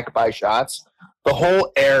passed back by Schatz, the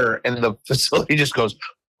whole air in the facility just goes,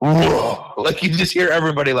 whoa. Like, you just hear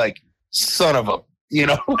everybody like, son of a,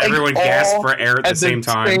 like everyone gasp for air at the same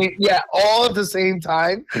time. All at the same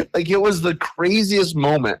time. Like, it was the craziest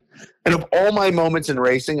moment. And of all my moments in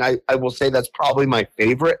racing, I will say that's probably my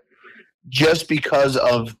favorite, just because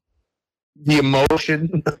of the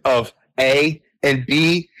emotion of A and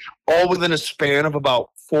B, all within a span of about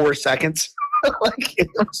 4 seconds. Like, it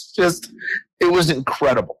was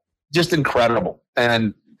incredible. Just incredible.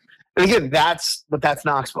 And again, that's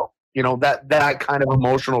Knoxville. That kind of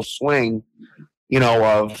emotional swing,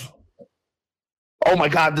 of, oh my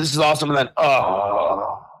God, this is awesome. And then,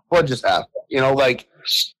 what just happened?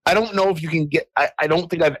 I don't know if you can I don't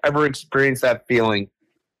think I've ever experienced that feeling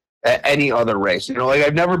at any other race.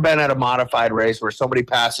 I've never been at a modified race where somebody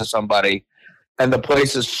passes somebody and the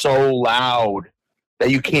place is so loud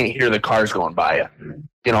that you can't hear the cars going by you.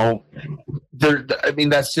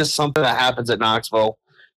 That's just something that happens at Knoxville.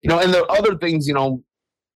 And the other things,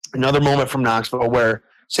 another moment from Knoxville where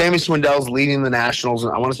Sammy Swindell's leading the Nationals,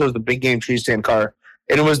 and I want to say it was the big game tree stand car,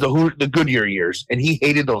 and it was the Goodyear years, and he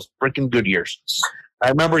hated those freaking Goodyears. I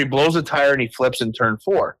remember he blows a tire and he flips in turn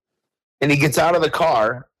 4, and he gets out of the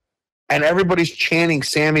car, and everybody's chanting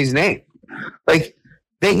Sammy's name. Like,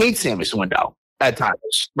 they hate Sammy Swindell at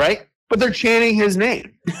times, right? But they're chanting his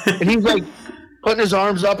name, and he's like putting his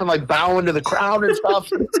arms up and like bowing to the crowd and stuff.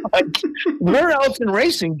 It's like, where else in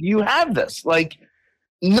racing do you have this? Like,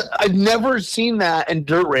 I've never seen that in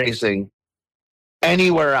dirt racing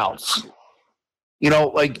anywhere else.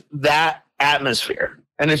 Like that atmosphere.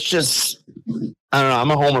 And it's just, I don't know.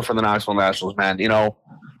 I'm a homer for the Knoxville Nationals, man.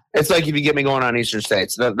 It's like if you get me going on Eastern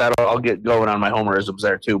States, I'll get going on my homerisms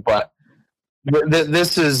there too. But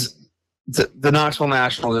this is the Knoxville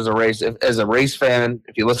Nationals as a race. As a race fan,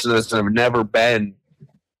 if you listen to this and have never been,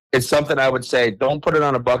 it's something I would say, don't put it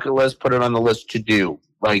on a bucket list, put it on the list to do.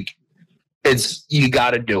 Like, you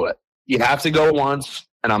got to do it. You have to go once,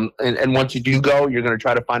 and once you do go, you're going to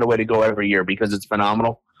try to find a way to go every year because it's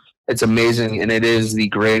phenomenal. It's amazing, and it is the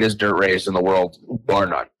greatest dirt race in the world, bar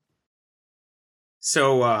none.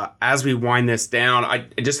 So as we wind this down, I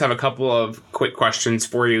just have a couple of quick questions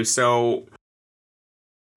for you. So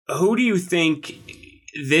who do you think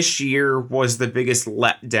this year was the biggest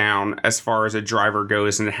letdown as far as a driver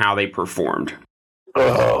goes and how they performed?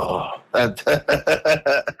 Oh,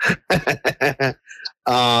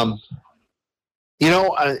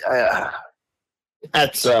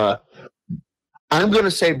 That's I'm going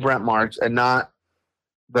to say Brent Marks, and not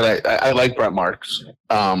that I like Brent Marks,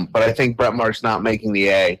 but I think Brent Marks not making the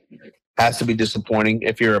A has to be disappointing.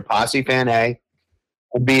 If you're a Posse fan, A,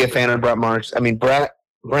 be a fan of Brent Marks. I mean, Brent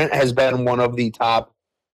has been one of the top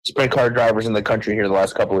sprint car drivers in the country here the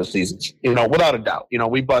last couple of seasons, without a doubt.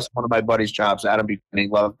 We bust one of my buddy's chops, Adam Buchanan,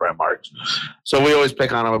 loves Brent Marks. So we always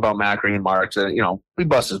pick on him about Macri and Marks, and, we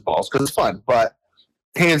bust his balls because it's fun. But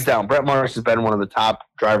hands down, Brent Marks has been one of the top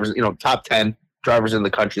drivers, top 10 drivers in the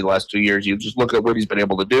country the last 2 years. You just look at what he's been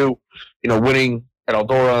able to do, winning at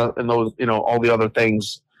Eldora and those, all the other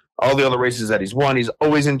things, all the other races that he's won. He's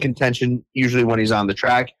always in contention, usually when he's on the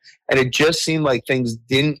track. And it just seemed like things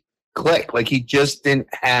didn't click. Like he just didn't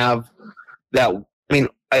have that. I mean,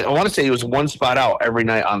 I want to say he was one spot out every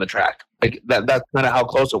night on the track. Like that's kind of how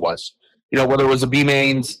close it was. Whether it was a B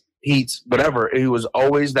mains, heats, whatever, he was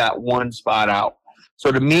always that one spot out.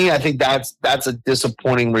 So to me, I think that's a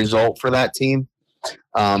disappointing result for that team,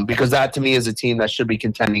 because that to me is a team that should be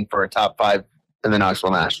contending for a top 5 in the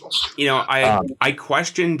Knoxville Nationals. I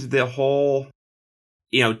questioned the whole,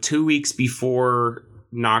 2 weeks before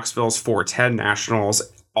Knoxville's 410 Nationals,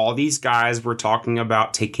 all these guys were talking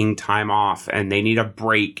about taking time off and they need a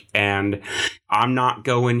break, and I'm not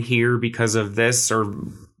going here because of this or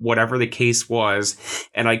whatever the case was.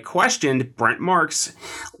 And I questioned Brent Marks,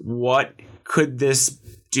 what could this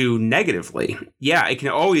do negatively? Yeah, it can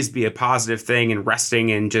always be a positive thing, and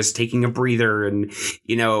resting and just taking a breather. And,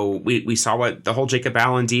 we saw what the whole Jacob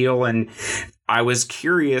Allen deal, and I was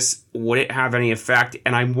curious, would it have any effect?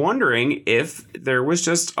 And I'm wondering if there was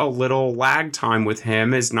just a little lag time with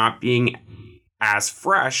him as not being as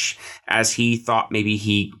fresh as he thought maybe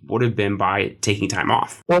he would have been by taking time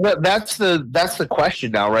off. Well, that's the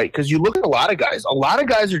question now, right? Because you look at a lot of guys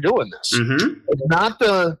are doing this. Mm-hmm. It's not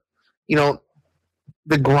the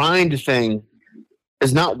grind thing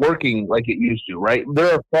is not working like it used to, right?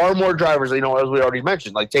 There are far more drivers, as we already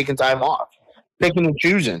mentioned, like taking time off, picking and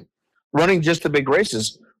choosing, running just the big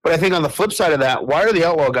races. But I think on the flip side of that, why are the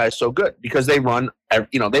Outlaw guys so good? Because they run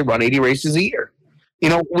 80 races a year.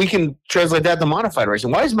 We can translate that to modified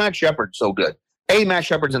racing. Why is Matt Shepard so good? A, Matt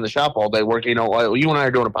Shepard's in the shop all day working. You and I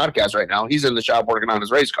are doing a podcast right now. He's in the shop working on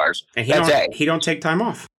his race cars. And he don't take time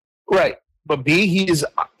off. Right. But B,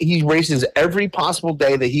 he races every possible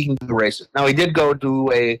day that he can do racing. Now, he did go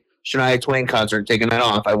to a Shania Twain concert, taking that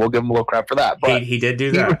off. I will give him a little crap for that. But he did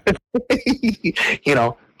do that.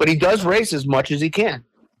 But he does race as much as he can.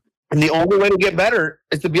 And the only way to get better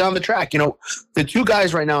is to be on the track. The two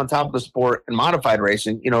guys right now on top of the sport in modified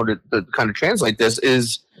racing, to kind of translate this,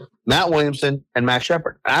 is Matt Williamson and Matt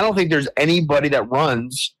Shepard. I don't think there's anybody that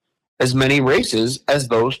runs as many races as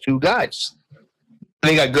those two guys.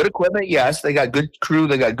 They got good equipment, yes. They got good crew.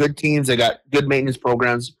 They got good teams. They got good maintenance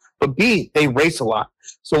programs. But B, they race a lot.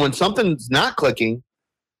 So when something's not clicking,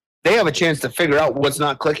 they have a chance to figure out what's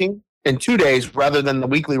not clicking in 2 days rather than the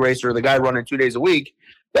weekly racer or the guy running 2 days a week.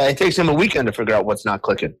 That it takes him a weekend to figure out what's not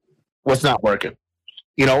clicking, what's not working.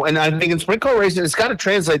 And I think in sprint car racing, it's got to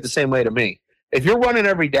translate the same way to me. If you're running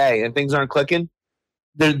every day and things aren't clicking,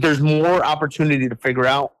 there's more opportunity to figure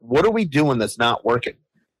out what are we doing that's not working.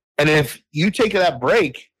 And if you take that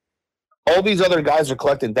break, all these other guys are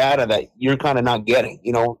collecting data that you're kind of not getting.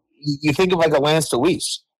 You think of like a Lance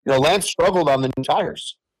Deweese. Lance struggled on the new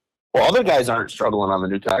tires. Well, other guys aren't struggling on the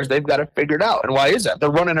new tires. They've got it figured out. And why is that?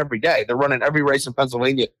 They're running every day. They're running every race in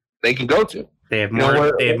Pennsylvania they can go to. They have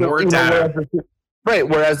more data. Right.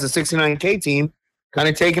 Whereas the 69K team kind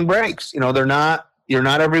of taking breaks. You're not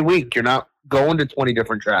every week. You're not going to 20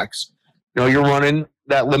 different tracks. You're running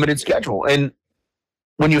that limited schedule. And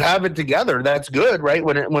when you have it together, that's good, right?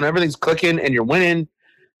 When everything's clicking and you're winning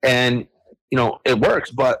and, it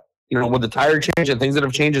works. But, with the tire change and things that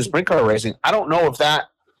have changed in sprint car racing, I don't know if that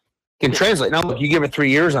can translate. Now, look, you give it 3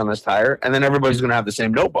 years on this tire and then everybody's going to have the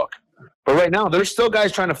same notebook. But right now, there's still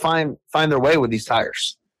guys trying to find their way with these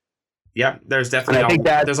tires. Yeah, there's definitely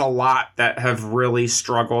there's a lot that have really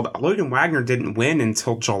struggled. Logan Wagner didn't win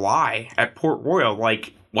until July at Port Royal.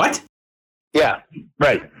 Like, what? Yeah,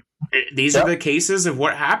 right. These are the cases of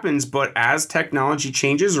what happens, but as technology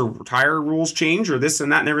changes or tire rules change or this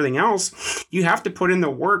and that and everything else, you have to put in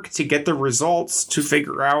the work to get the results to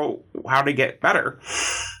figure out how to get better.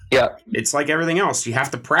 Yeah. It's like everything else. You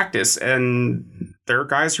have to practice, and there are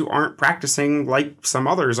guys who aren't practicing like some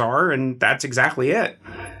others are, and that's exactly it.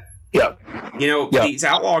 Yeah. These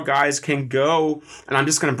outlaw guys can go, and I'm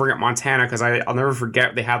just going to bring up Montana because I'll never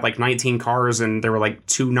forget they had like 19 cars and there were like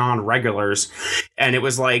 2 non-regulars. And it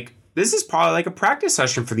was like, this is probably like a practice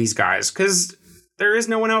session for these guys because there is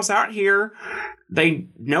no one else out here. They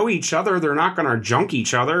know each other. They're not going to junk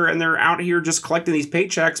each other, and they're out here just collecting these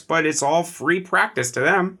paychecks, but it's all free practice to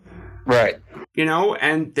them. Right.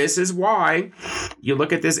 And this is why you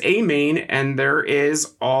look at this A main and there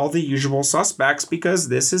is all the usual suspects, because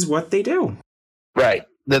this is what they do. Right.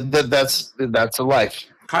 That's a life.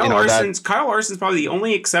 Kyle Larson's probably the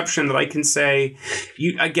only exception that I can say.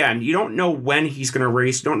 You don't know when he's going to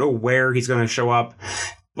race. You don't know where he's going to show up,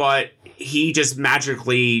 but he just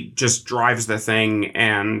magically just drives the thing,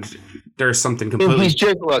 and there's something completely.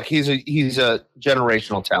 He's a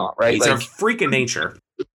generational talent, right? He's a freak of nature.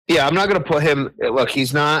 Yeah, I'm not going to put him. Look,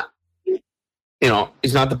 he's not.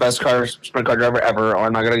 He's not the best sprint car driver ever. Or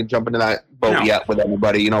I'm not going to jump into that boat yet with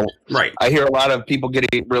anybody. Right. I hear a lot of people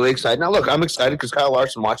getting really excited. Now, look, I'm excited because Kyle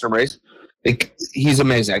Larson, watching him race, he's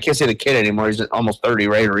amazing. I can't say the kid anymore. He's almost 30,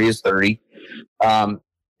 right? Or he is 30.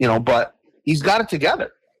 But he's got it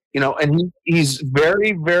together. And he's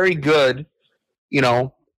very, very good.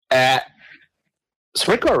 At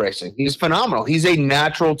sprint car racing. He's phenomenal. He's a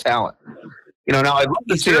natural talent. Now I'd love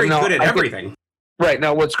to see him. He's very good at everything. Right.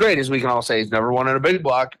 Now, what's great is we can all say he's never won in a big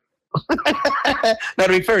block. Now, to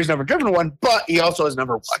be fair, he's never driven one, but he also has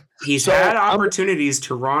never won. He's had opportunities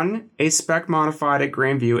to run a spec modified at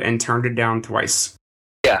Grandview and turned it down twice.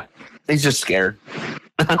 Yeah. He's just scared.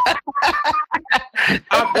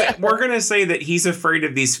 We're going to say that he's afraid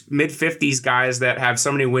of these mid-50s guys that have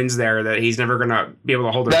so many wins there that he's never going to be able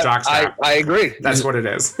to hold their jockstrap. I agree. That's what it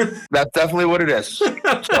is. That's definitely what it is.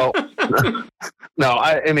 So, no,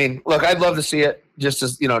 I mean, look, I'd love to see it just to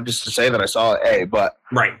say that I saw it, but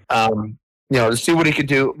right. To see what he could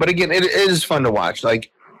do. But again, it is fun to watch.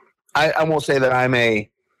 Like, I won't say that I'm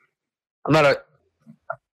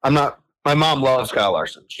not. My mom loves Kyle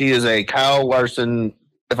Larson. She is a Kyle Larson.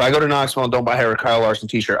 If I go to Knoxville and don't buy her a Kyle Larson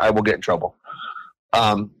t-shirt, I will get in trouble.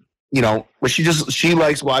 But she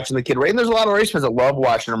likes watching the kid race. And there's a lot of race fans that love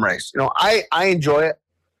watching him race. I enjoy it.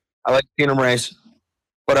 I like seeing him race.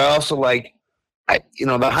 But I also like,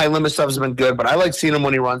 the high limit stuff has been good. But I like seeing him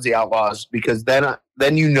when he runs the Outlaws, because then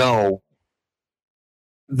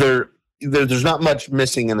there's not much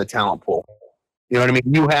missing in the talent pool. You know what I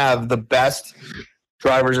mean? You have the best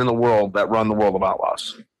drivers in the world that run the World of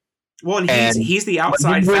Outlaws. Well, and he's the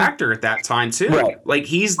outside factor at that time too. Right. Like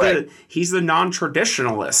he's the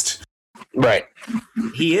non-traditionalist. Right.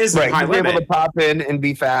 He is right. high He's limit. able to pop in and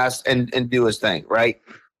be fast and do his thing, right?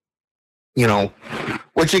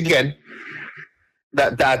 Which again,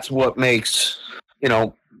 that's what makes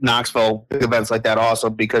Knoxville big events like that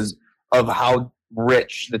awesome, because of how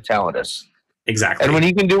rich the talent is. Exactly. And when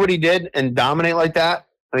he can do what he did and dominate like that,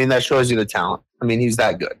 I mean, that shows you the talent. I mean, he's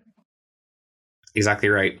that good. Exactly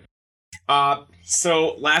right.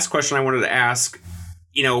 So last question I wanted to ask,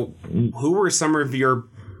 who were some of your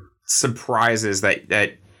surprises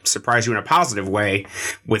that surprised you in a positive way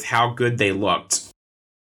with how good they looked?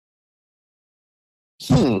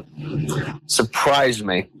 Surprised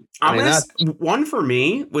me. One for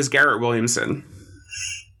me was Garrett Williamson.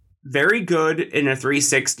 Very good in a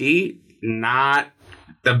 360, not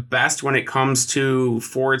the best when it comes to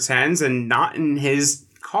 410s, and not in his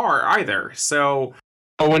car either. So,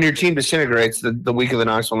 when your team disintegrates the week of the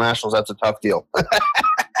Knoxville Nationals, that's a tough deal.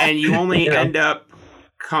 And you only end up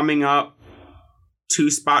coming up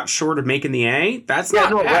 2 spots short of making the A. That's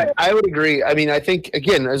not bad. Right. I would agree. I mean, I think,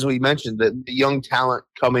 again, as we mentioned, the young talent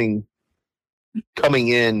coming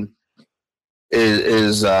in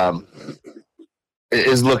is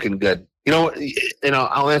looking good.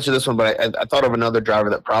 I'll answer this one, but I thought of another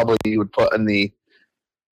driver that probably you would put in the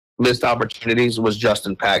missed opportunities was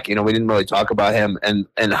Justin Peck. We didn't really talk about him and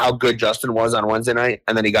how good Justin was on Wednesday night,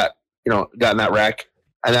 and then he got in that wreck,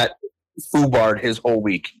 and that foobarred his whole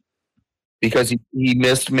week because he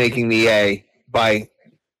missed making the A by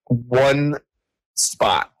 1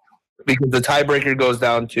 spot, because the tiebreaker goes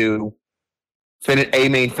down to A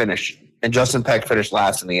main finish, and Justin Peck finished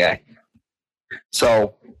last in the A.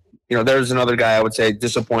 So, there's another guy I would say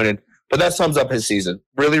disappointed, but that sums up his season.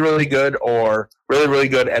 Really, really good, or really, really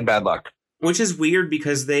good and bad luck. Which is weird,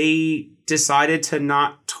 because they decided to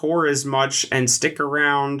not tour as much and stick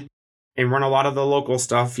around and run a lot of the local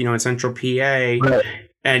stuff, in Central PA. Right.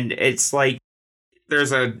 And it's like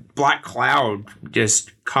there's a black cloud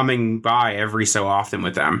just coming by every so often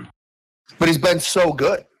with them. But he's been so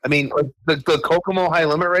good. I mean, the Kokomo high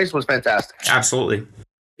limit race was fantastic. Absolutely.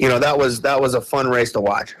 That was a fun race to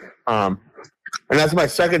watch. And that's my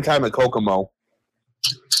second time at Kokomo.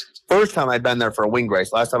 First time I'd been there for a wing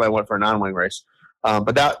race. Last time I went for a non-wing race.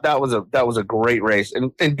 But that was a great race,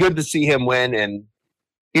 and good to see him win. And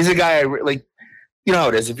he's a guy I like. How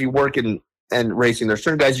it is if you work in racing. There's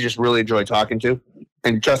certain guys you just really enjoy talking to.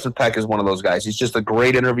 And Justin Peck is one of those guys. He's just a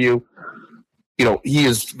great interview. He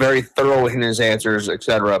is very thorough in his answers,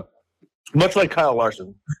 etc. Much like Kyle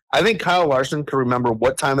Larson. I think Kyle Larson can remember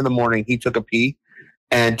what time in the morning he took a pee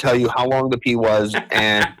and tell you how long the pee was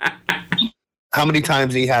and how many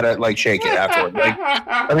times he had to shake it afterward.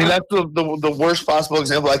 That's the worst possible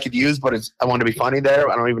example I could use, but I want to be funny there.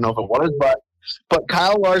 I don't even know if it was, but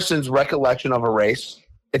Kyle Larson's recollection of a race,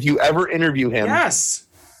 if you ever interview him, yes,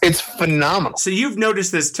 it's phenomenal. So you've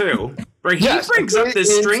noticed this too, right? He brings up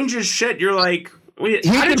this strangest shit. You're like, wait,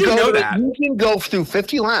 how did you know that? He can go through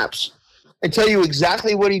 50 laps and tell you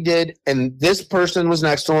exactly what he did, and this person was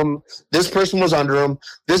next to him, this person was under him,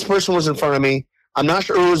 this person was in front of me. I'm not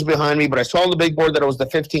sure who was behind me, but I saw on the big board that it was the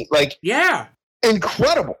 15th.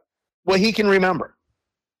 Incredible what he can remember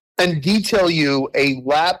and detail you a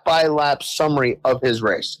lap-by-lap summary of his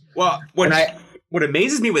race. Well, what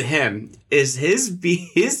amazes me with him is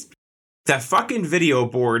that fucking video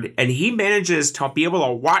board, and he manages to be able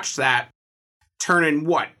to watch that turn in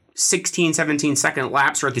 16, 17 second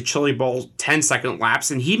laps, or at the Chili Bowl 10-second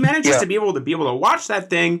laps, and he manages to be able to watch that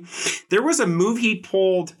thing. There was a move he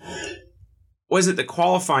pulled. Was it the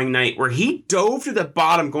qualifying night where he dove to the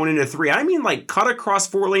bottom going into 3? I mean, cut across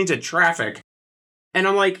 4 lanes of traffic. And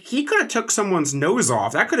I'm like, he could have took someone's nose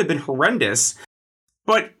off. That could have been horrendous.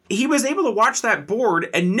 But he was able to watch that board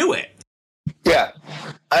and knew it. Yeah.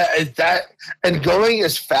 And going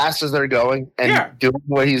as fast as they're going and doing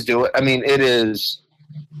what he's doing. I mean, it's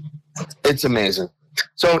amazing.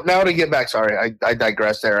 So now to get back, sorry, I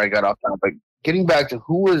digressed there. I got off topic. Getting back to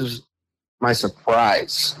who was my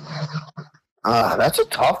surprise. That's a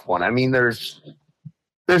tough one. I mean, there's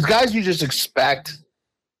guys you just expect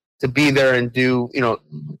to be there and do, to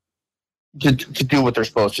do what they're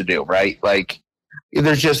supposed to do, right?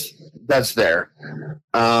 That's there.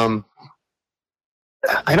 I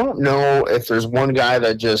don't know if there's one guy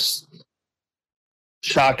that just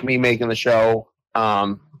shocked me making the show.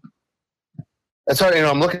 That's hard.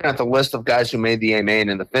 I'm looking at the list of guys who made the A main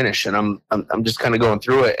and the finish, and I'm just kind of going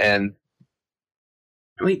through it, and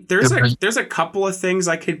I mean, there's a couple of things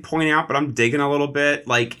I could point out, but I'm digging a little bit.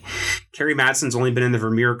 Kerry Madsen's only been in the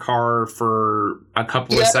Vermeer car for a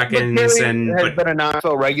couple of seconds, but has been a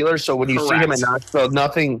Knoxville regular. So when you see him in Knoxville,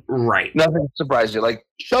 nothing surprises you.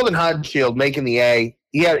 Sheldon Hodgshield making the A,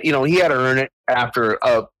 he had to earn it after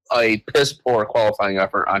a piss poor qualifying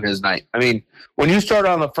effort on his night. I mean, when you start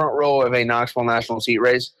on the front row of a Knoxville Nationals heat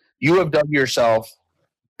race, you have dug yourself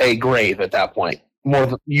a grave at that point,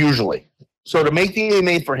 usually. So to make the A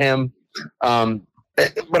main for him,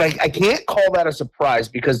 but I can't call that a surprise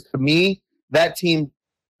because to me, that's a team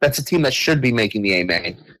that should be making the A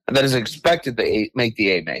main and that is expected to make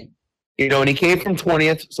the A main. And he came from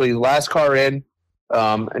 20th, so he's last car in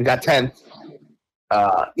and got 10th.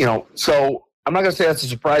 So I'm not going to say that's a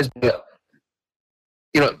surprise, but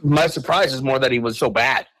my surprise is more that he was so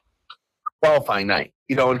bad qualifying night,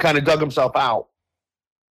 and kind of dug himself out.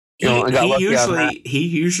 He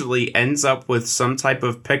usually ends up with some type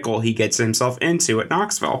of pickle he gets himself into at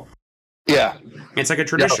Knoxville. Yeah. It's like a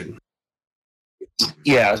tradition.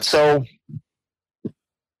 Yeah. So,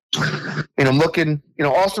 I'm looking,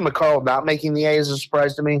 Austin McCall not making the A is a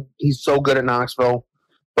surprise to me. He's so good at Knoxville.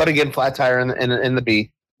 But again, flat tire in the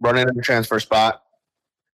B, running in the transfer spot.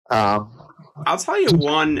 I'll tell you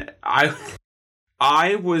one,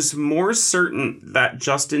 I was more certain that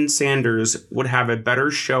Justin Sanders would have a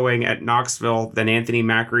better showing at Knoxville than Anthony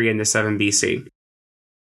Macri in the 7BC.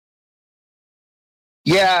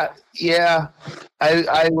 Yeah,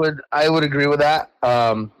 I would agree with that.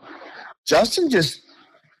 Justin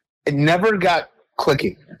it never got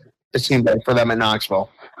clicking. It seemed like for them at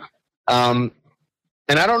Knoxville, and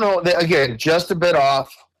I don't know. Again, just a bit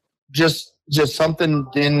off. Just something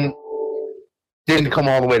didn't come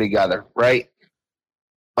all the way together, right?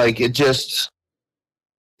 It just,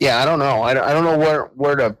 I don't know. I don't know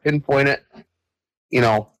where to pinpoint it,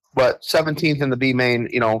 but 17th in the B main,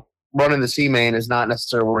 running the C main is not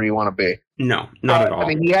necessarily where you want to be. No, not at all. I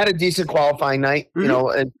mean, he had a decent qualifying night,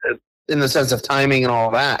 in the sense of timing and all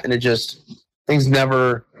that. And it just, things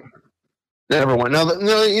never went. Now,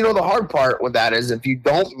 the hard part with that is if you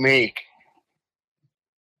don't make,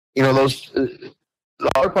 the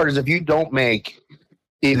hard part is if you don't make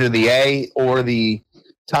either the A or the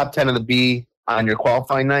top 10 of the B on your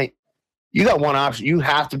qualifying night, you got one option. You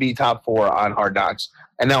have to be top 4 on Hard Knocks.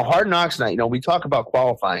 And now Hard Knocks night, we talk about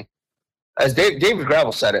qualifying. As David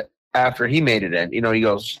Gravel said it after he made it in, he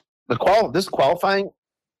goes, this qualifying,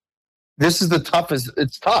 this is the toughest.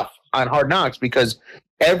 It's tough on Hard Knocks because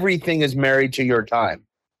everything is married to your time.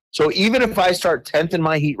 So even if I start 10th in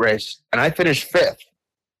my heat race and I finish 5th,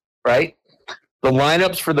 right? the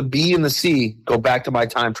lineups for the B and the C go back to my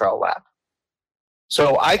time trial lap.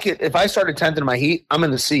 So if I started 10th in my heat, I'm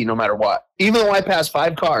in the C no matter what. Even though I passed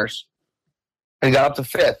 5 cars and got up to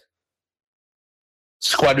 5th,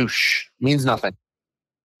 squadoosh means nothing.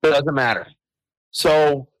 It doesn't matter.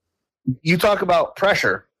 So you talk about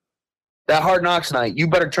pressure. That Hard Knocks night, you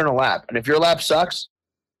better turn a lap. And if your lap sucks,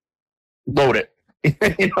 load it.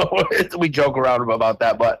 We joke around about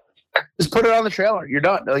that, but just put it on the trailer. You're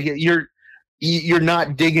done. You're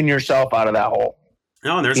not digging yourself out of that hole.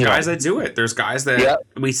 No, and there's guys that do it. There's guys that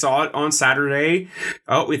we saw it on Saturday.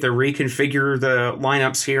 Oh, we have to reconfigure the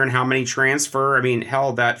lineups here and how many transfer. I mean,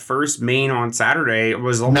 hell, that first main on Saturday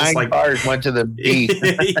was almost 9 cars went to the B.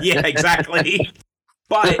 Yeah, exactly.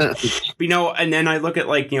 But and then I look at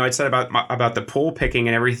I said about the pole picking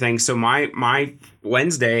and everything. So my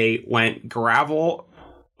Wednesday went gravel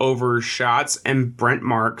over Schatz and Brent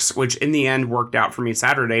Marks, which in the end worked out for me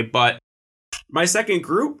Saturday. But my second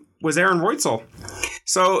group was Aaron Reutzel.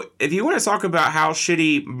 So if you want to talk about how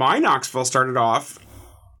shitty my Knoxville started off,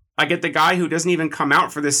 I get the guy who doesn't even come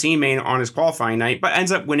out for the C main on his qualifying night, but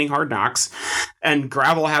ends up winning Hard Knocks, and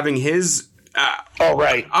Gravel having his.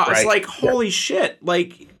 It's like, holy shit!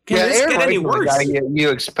 Like, can this Aaron get any Reutzel's worse? the guy you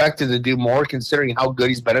expected to do more, considering how good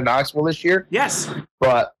he's been in Knoxville this year. Yes,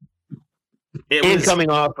 but coming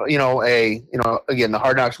off, again, the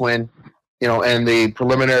Hard Knocks win, and the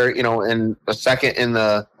preliminary, and a second in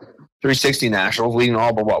the 360 Nationals, leading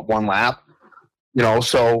all but one lap,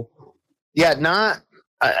 so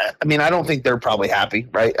I don't think they're probably happy,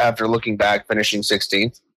 right? After looking back, finishing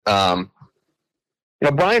 16th. Brian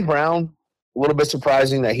Brown, a little bit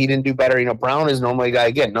surprising that he didn't do better. Brown is normally a guy,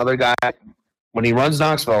 again, another guy, when he runs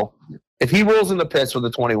Knoxville, if he rolls in the pits with a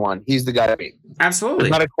 21, he's the guy to beat. Absolutely.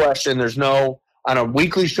 There's not a question. There's no, on a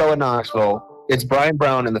weekly show in Knoxville, it's Brian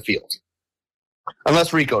Brown in the field.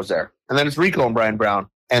 Unless Rico's there. And then it's Rico and Brian Brown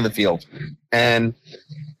and the field. And,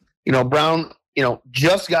 Brown,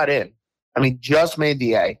 just got in. Just made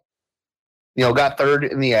the A. Got third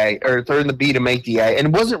in the A, or third in the B to make the A.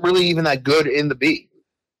 And wasn't really even that good in the B.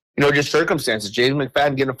 Just circumstances. James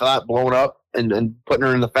McFadden getting a flat blown up and putting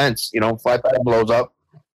her in the fence. Flat tire blows up,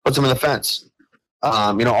 puts him in the fence.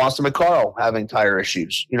 Austin McCarl having tire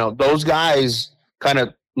issues. Those guys kind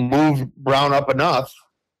of moved Brown up enough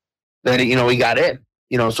that, he got in.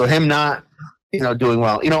 So him not, doing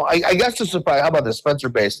well. I guess the surprise, how about this? Spencer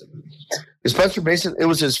Basin. Spencer Basin, it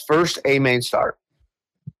was his first A main start.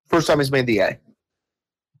 First time he's made the A.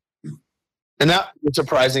 And that was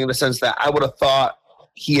surprising in the sense that I would have thought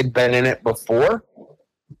he had been in it before,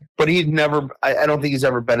 but he'd never, I don't think he's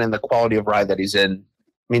ever been in the quality of ride that he's in.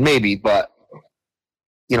 Maybe, but,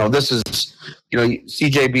 this is,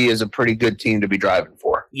 CJB is a pretty good team to be driving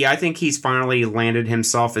for. Yeah, I think he's finally landed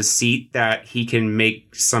himself a seat that he can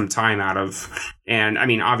make some time out of. And,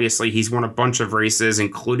 obviously, he's won a bunch of races,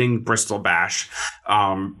 including Bristol Bash.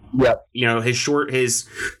 His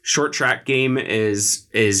short track game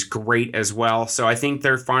is great as well. So I think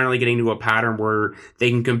they're finally getting to a pattern where they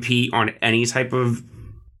can compete on any type of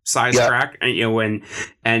size track. And,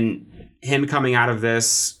 and him coming out of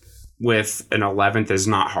this with an 11th is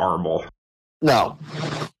not horrible. No.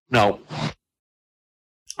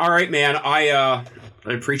 All right, man. I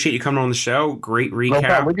appreciate you coming on the show. Great recap. No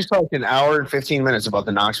problem. We just talked an hour and 15 minutes about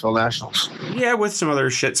the Knoxville Nationals. Yeah, with some other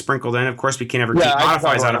shit sprinkled in. Of course, we can't ever keep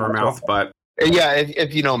modifies out of our mouth, but... Yeah,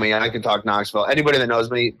 if you know me, I can talk Knoxville. Anybody that knows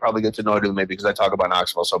me probably gets annoyed with me because I talk about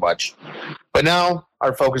Knoxville so much. But now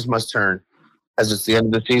our focus must turn, as it's the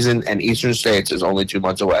end of the season and Eastern States is only 2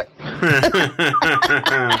 months away.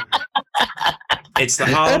 It's the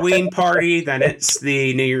Halloween party, then it's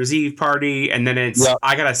the New Year's Eve party, and then it's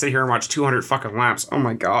I gotta sit here and watch 200 fucking laps. Oh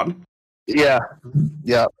my god. Yeah.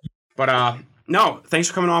 But no, thanks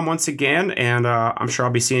for coming on once again, and I'm sure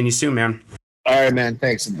I'll be seeing you soon, man. All right, man.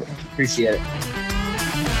 Thanks. Appreciate it.